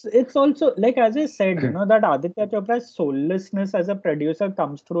mean, it's also like, as I said, that Aditya Chopra's soullessness as a producer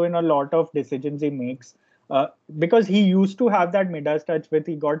comes through in a lot of decisions he makes. Because he used to have that Midas touch, with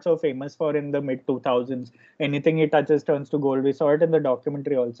he got so famous for in the mid 2000s. Anything he touches turns to gold. We saw it in the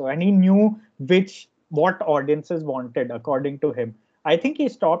documentary also, and he knew what audiences wanted according to him. I think he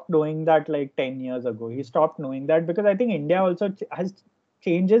stopped doing that like 10 years ago. He stopped knowing that because I think India also has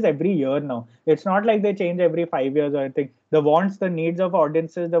changes every year now. It's not like they change every 5 years or anything. The wants, the needs of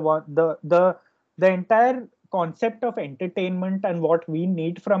audiences, the entire concept of entertainment and what we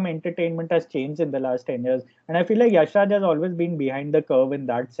need from entertainment has changed in the last 10 years. And I feel like Yash Raj has always been behind the curve in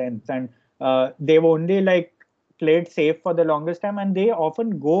that sense. And they've only like played safe for the longest time, and they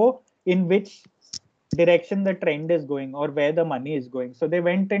often go in which direction the trend is going or where the money is going. So they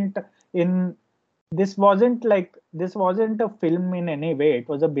went in this wasn't a film in any way. It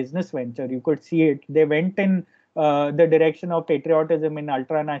was a business venture. You could see it. They went in the direction of patriotism and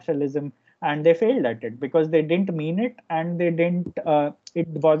ultra nationalism, and they failed at it because they didn't mean it, and they didn't. It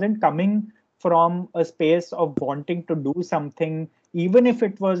wasn't coming from a space of wanting to do something, even if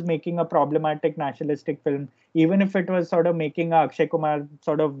it was making a problematic nationalistic film, even if it was sort of making a Akshay Kumar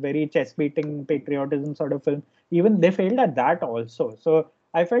sort of very chest beating patriotism sort of film. Even they failed at that also. So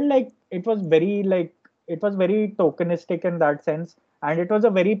I felt like it was very tokenistic in that sense, and it was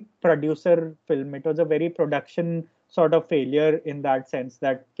a very producer film. It was a very production sort of failure in that sense.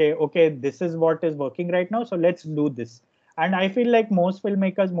 That okay, this is what is working right now, so let's do this. And I feel like most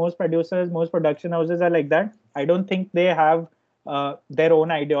filmmakers, most producers, most production houses are like that. I don't think they have their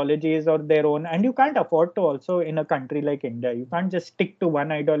own ideologies or their own, and you can't afford to also in a country like India. You can't just stick to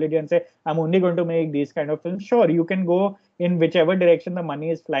one ideology and say, I'm only going to make these kind of films. Sure, you can go in whichever direction the money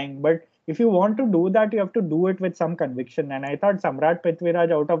is flying, but if you want to do that, you have to do it with some conviction. And I thought Samrat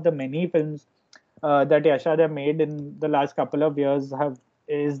Prithviraj, out of the many films that Yashad have made in the last couple of years, have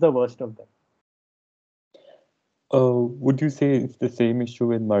is the worst of them. Would you say it's the same issue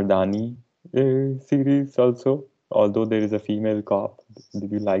with Mardani series also? Although there is a female cop,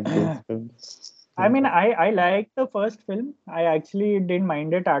 did you like those films? I mean, I liked the first film. I actually didn't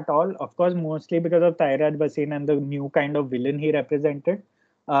mind it at all. Of course, mostly because of Tairaj Basin and the new kind of villain he represented.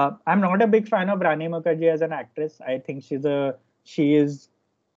 I'm not a big fan of Rani Mukherjee as an actress. I think she is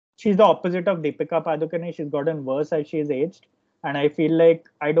she's the opposite of Deepika Padukone. She's gotten worse as she's aged, and I feel like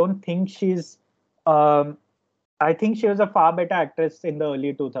I don't think she's. Um, I think she was a far better actress in the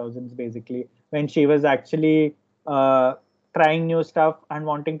early 2000s, basically, when she was actually uh, trying new stuff and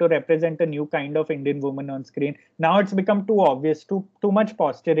wanting to represent a new kind of Indian woman on screen. Now it's become too obvious, too much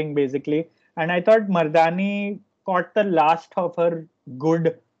posturing, basically. And I thought Mardani caught the last of her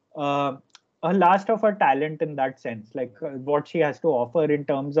good, uh, last of her talent in that sense, like what she has to offer in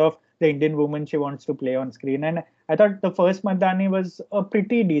terms of the Indian woman she wants to play on screen. And I thought the first Mardani was a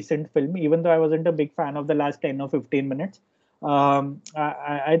pretty decent film, even though I wasn't a big fan of the last 10 or 15 minutes.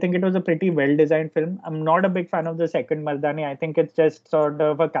 I think it was a pretty well designed film. I'm not a big fan of the second Mardani. I think it's just sort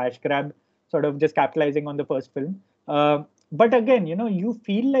of a cash grab, sort of just capitalizing on the first film. But again, you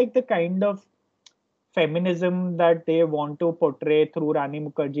feel like the kind of feminism that they want to portray through Rani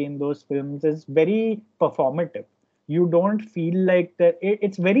Mukherjee in those films is very performative. You don't feel like that.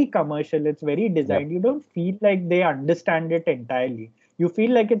 It's very commercial. It's very Yep. designed. You don't feel like they understand it entirely. You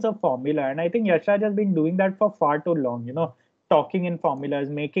feel like it's a formula, and I think Yash Raj has been doing that for far too long. Talking in formulas,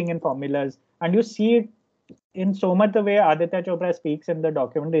 making in formulas, and you see it in so much the way Aditya Chopra speaks in the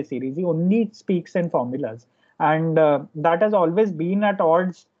documentary series. He only speaks in formulas, and that has always been at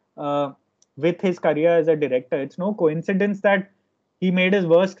odds with his career as a director. It's no coincidence that he made his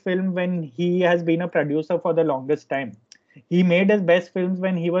worst film when he has been a producer for the longest time. He made his best films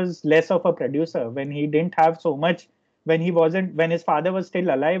when he was less of a producer, when he didn't have so much, when his father was still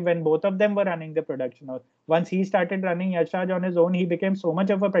alive, when both of them were running the production house. Once he started running Yash Raj on his own, he became so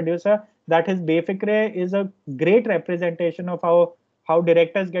much of a producer that his Befikre is a great representation of how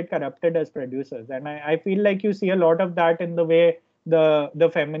directors get corrupted as producers. And I feel like you see a lot of that in the way the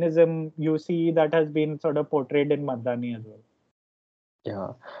feminism you see that has been sort of portrayed in Madani as well.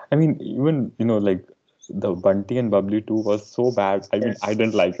 Yeah, I mean, even like the Bunty and Bubbly 2 was so bad. I mean, I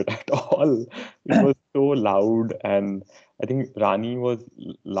didn't like it at all. It was so loud, and I think Rani was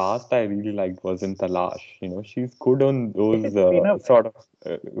last I really liked was in Talash. She's good on those It's been a sort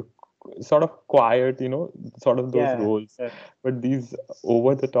of quiet, sort of those yeah. roles. But these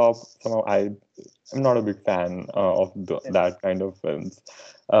over the top, somehow I'm not a big fan of Yeah. that kind of films.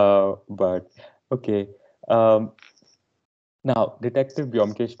 But okay. Um, Now, Detective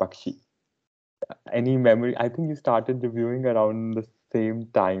Byomkesh Bakshi. Any memory? I think you started reviewing around the same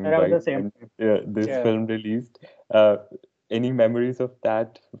time, Around right? the same. When this Yeah. film released. Uh, any memories of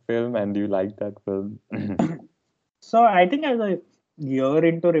that film, and do you like that film? So I think as a year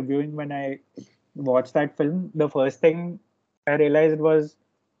into reviewing, when I watched that film, the first thing I realized was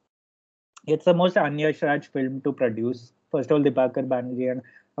it's the most Yash Raj film to produce. First of all, Dipakar Banerjee, and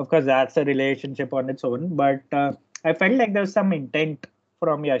of course that's a relationship on its own. But I felt like there was some intent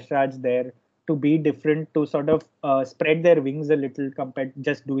from Yash Raj there to be different, to sort of spread their wings a little compared to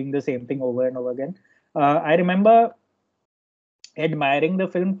just doing the same thing over and over again. I remember admiring the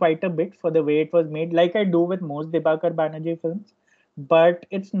film quite a bit for the way it was made, like I do with most Dipakar Banerjee films. But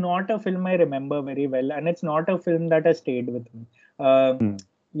it's not a film I remember very well, and it's not a film that has stayed with me. Um,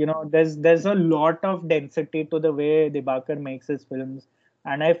 Hmm. there's a lot of density to the way Dibakar makes his films,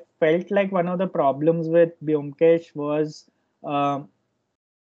 and I felt like one of the problems with Byomkesh um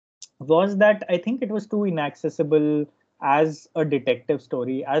was that I think it was too inaccessible as a detective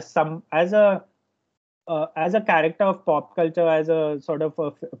story, as a character of pop culture, as a sort of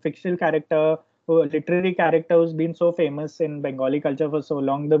a fictional character, a literary character who's been so famous in Bengali culture for so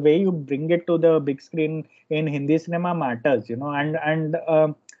long. The way you bring it to the big screen in Hindi cinema matters, and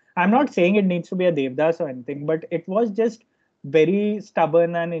I'm not saying it needs to be a Devdas or anything, but it was just very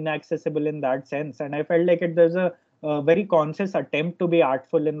stubborn and inaccessible in that sense. And I felt like there's a very conscious attempt to be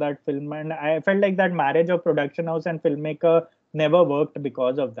artful in that film, and I felt like that marriage of production house and filmmaker never worked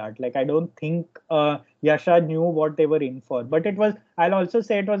because of that. Like I don't think Yasha knew what they were in for. But it was, I'll also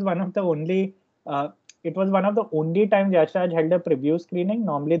say it was one of the only, it was one of the only times Yasha held a preview screening.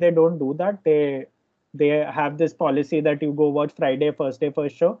 Normally they don't do that. They have this policy that you go watch Friday, first day,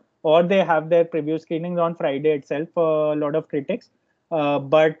 first show, or they have their preview screenings on Friday itself for a lot of critics.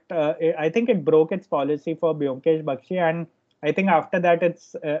 But I think it broke its policy for Byomkesh Bakshi, and I think after that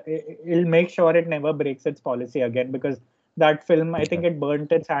it'll make sure it never breaks its policy again, because that film I think Yeah. it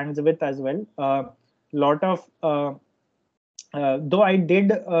burnt its hands with as well. Lot of though I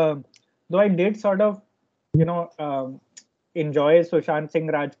did sort of enjoy Sushant Singh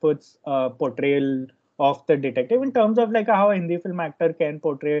Rajput's portrayal of the detective in terms of like how a Hindi film actor can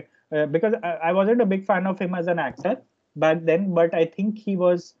portray. Because I wasn't a big fan of him as an actor back then, but I think he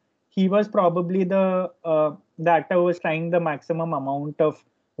was probably the actor who was trying the maximum amount of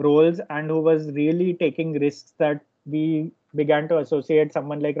roles and who was really taking risks that we began to associate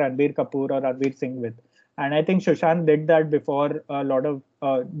someone like Ranbir Kapoor or Ranveer Singh with. And I think Sushant did that before a lot of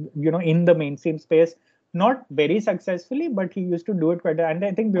in the mainstream space, not very successfully, but he used to do it quite. And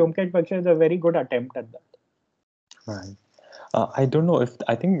I think Byomkesh Bakshi is a very good attempt at that. Right. I don't know if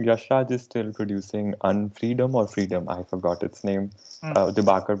I think Yash Raj is still producing Unfreedom or Freedom. I forgot its name. Hmm.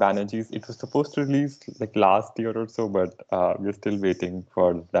 Dibakar Banerjee's. It was supposed to release like last year or so, but we're still waiting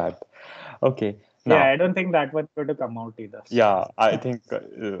for that. Okay, Yeah, now, I don't think that one's going to come out either. yeah, I think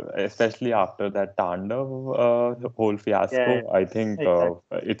especially after that Tandav the whole Yeah, fiasco, I think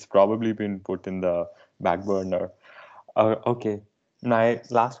exactly. it's probably been put in the back burner. Okay, my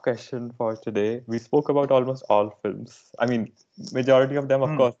last question for today. We spoke about almost all films. I mean, majority of them,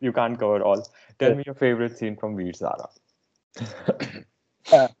 of Hmm. course, you can't cover all. Tell Yeah. me your favorite scene from Veer Zara,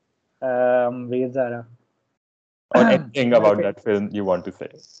 Uh, Veer Zara. or anything My about that film you want to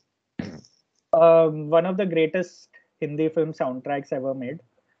say. one of the greatest Hindi film soundtracks ever made,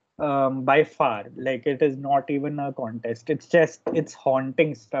 by far. Like it is not even a contest. It's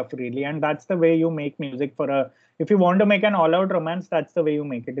haunting stuff really, and that's the way you make music for a. If you want to make an all-out romance, that's the way you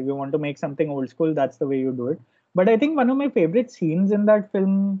make it. If you want to make something old school, that's the way you do it. But I think one of my favorite scenes in that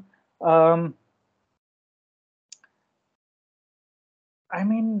film. Um, I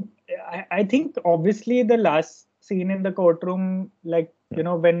mean, I think obviously the last scene in the courtroom, like,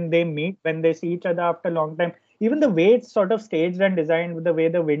 when they meet, when they see each other after a long time, even the way it's sort of staged and designed, with the way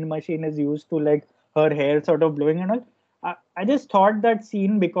the wind machine is used to like her hair sort of blowing and all. I just thought that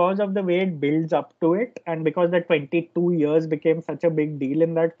scene, because of the way it builds up to it, and because the 22 years became such a big deal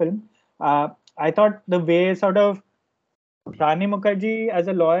in that film. I thought the way sort of Rani Mukherjee as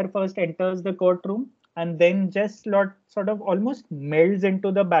a lawyer first enters the courtroom, and then just sort of almost melds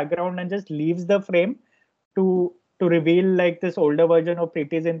into the background and just leaves the frame to reveal like this older version of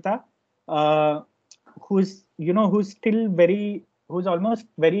Preeti Zinta, uh, who's still who's almost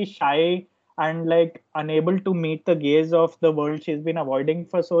very shy and like unable to meet the gaze of the world she's been avoiding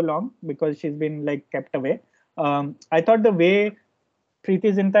for so long because she's been like kept away. I thought the way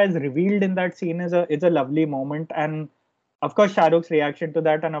Preeti Zinta is revealed in that scene is a lovely moment, and of course Shah Rukh's reaction to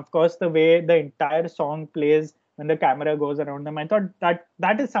that, and of course the way the entire song plays when the camera goes around them. I thought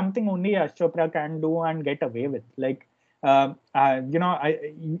that is something only Yash Chopra can do and get away with. Like, even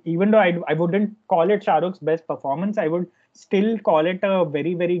though I wouldn't call it Shah Rukh's best performance, I would still call it a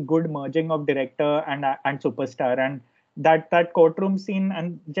very very good merging of director and superstar. And that courtroom scene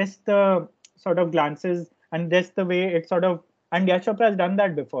and just the sort of glances and just the way it sort of, and Yash Chopra has done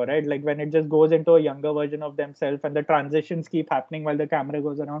that before, right? Like when it just goes into a younger version of themselves and the transitions keep happening while the camera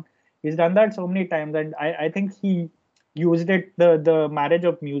goes around. He's done that so many times, and I think he used it. The marriage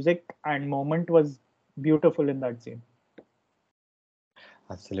of music and moment was beautiful in that scene.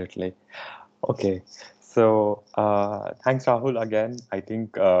 Absolutely. Okay. So thanks, Rahul, again. I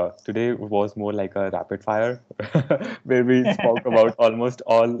think today was more like a rapid fire where we spoke about almost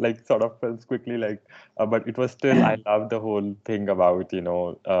all like sort of films quickly, like, but it was still, I love the whole thing about,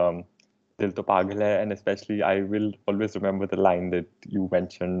 Dil To Pagal Hai, and especially I will always remember the line that you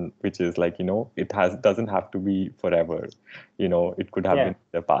mentioned, which is like, doesn't have to be forever. It could have been Yeah. in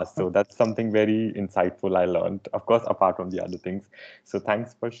the past. So that's something very insightful I learned, of course, apart from the other things. So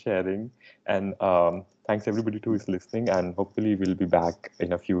thanks for sharing. And thanks everybody who is listening. And hopefully we'll be back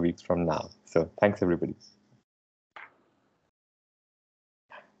in a few weeks from now. So thanks everybody.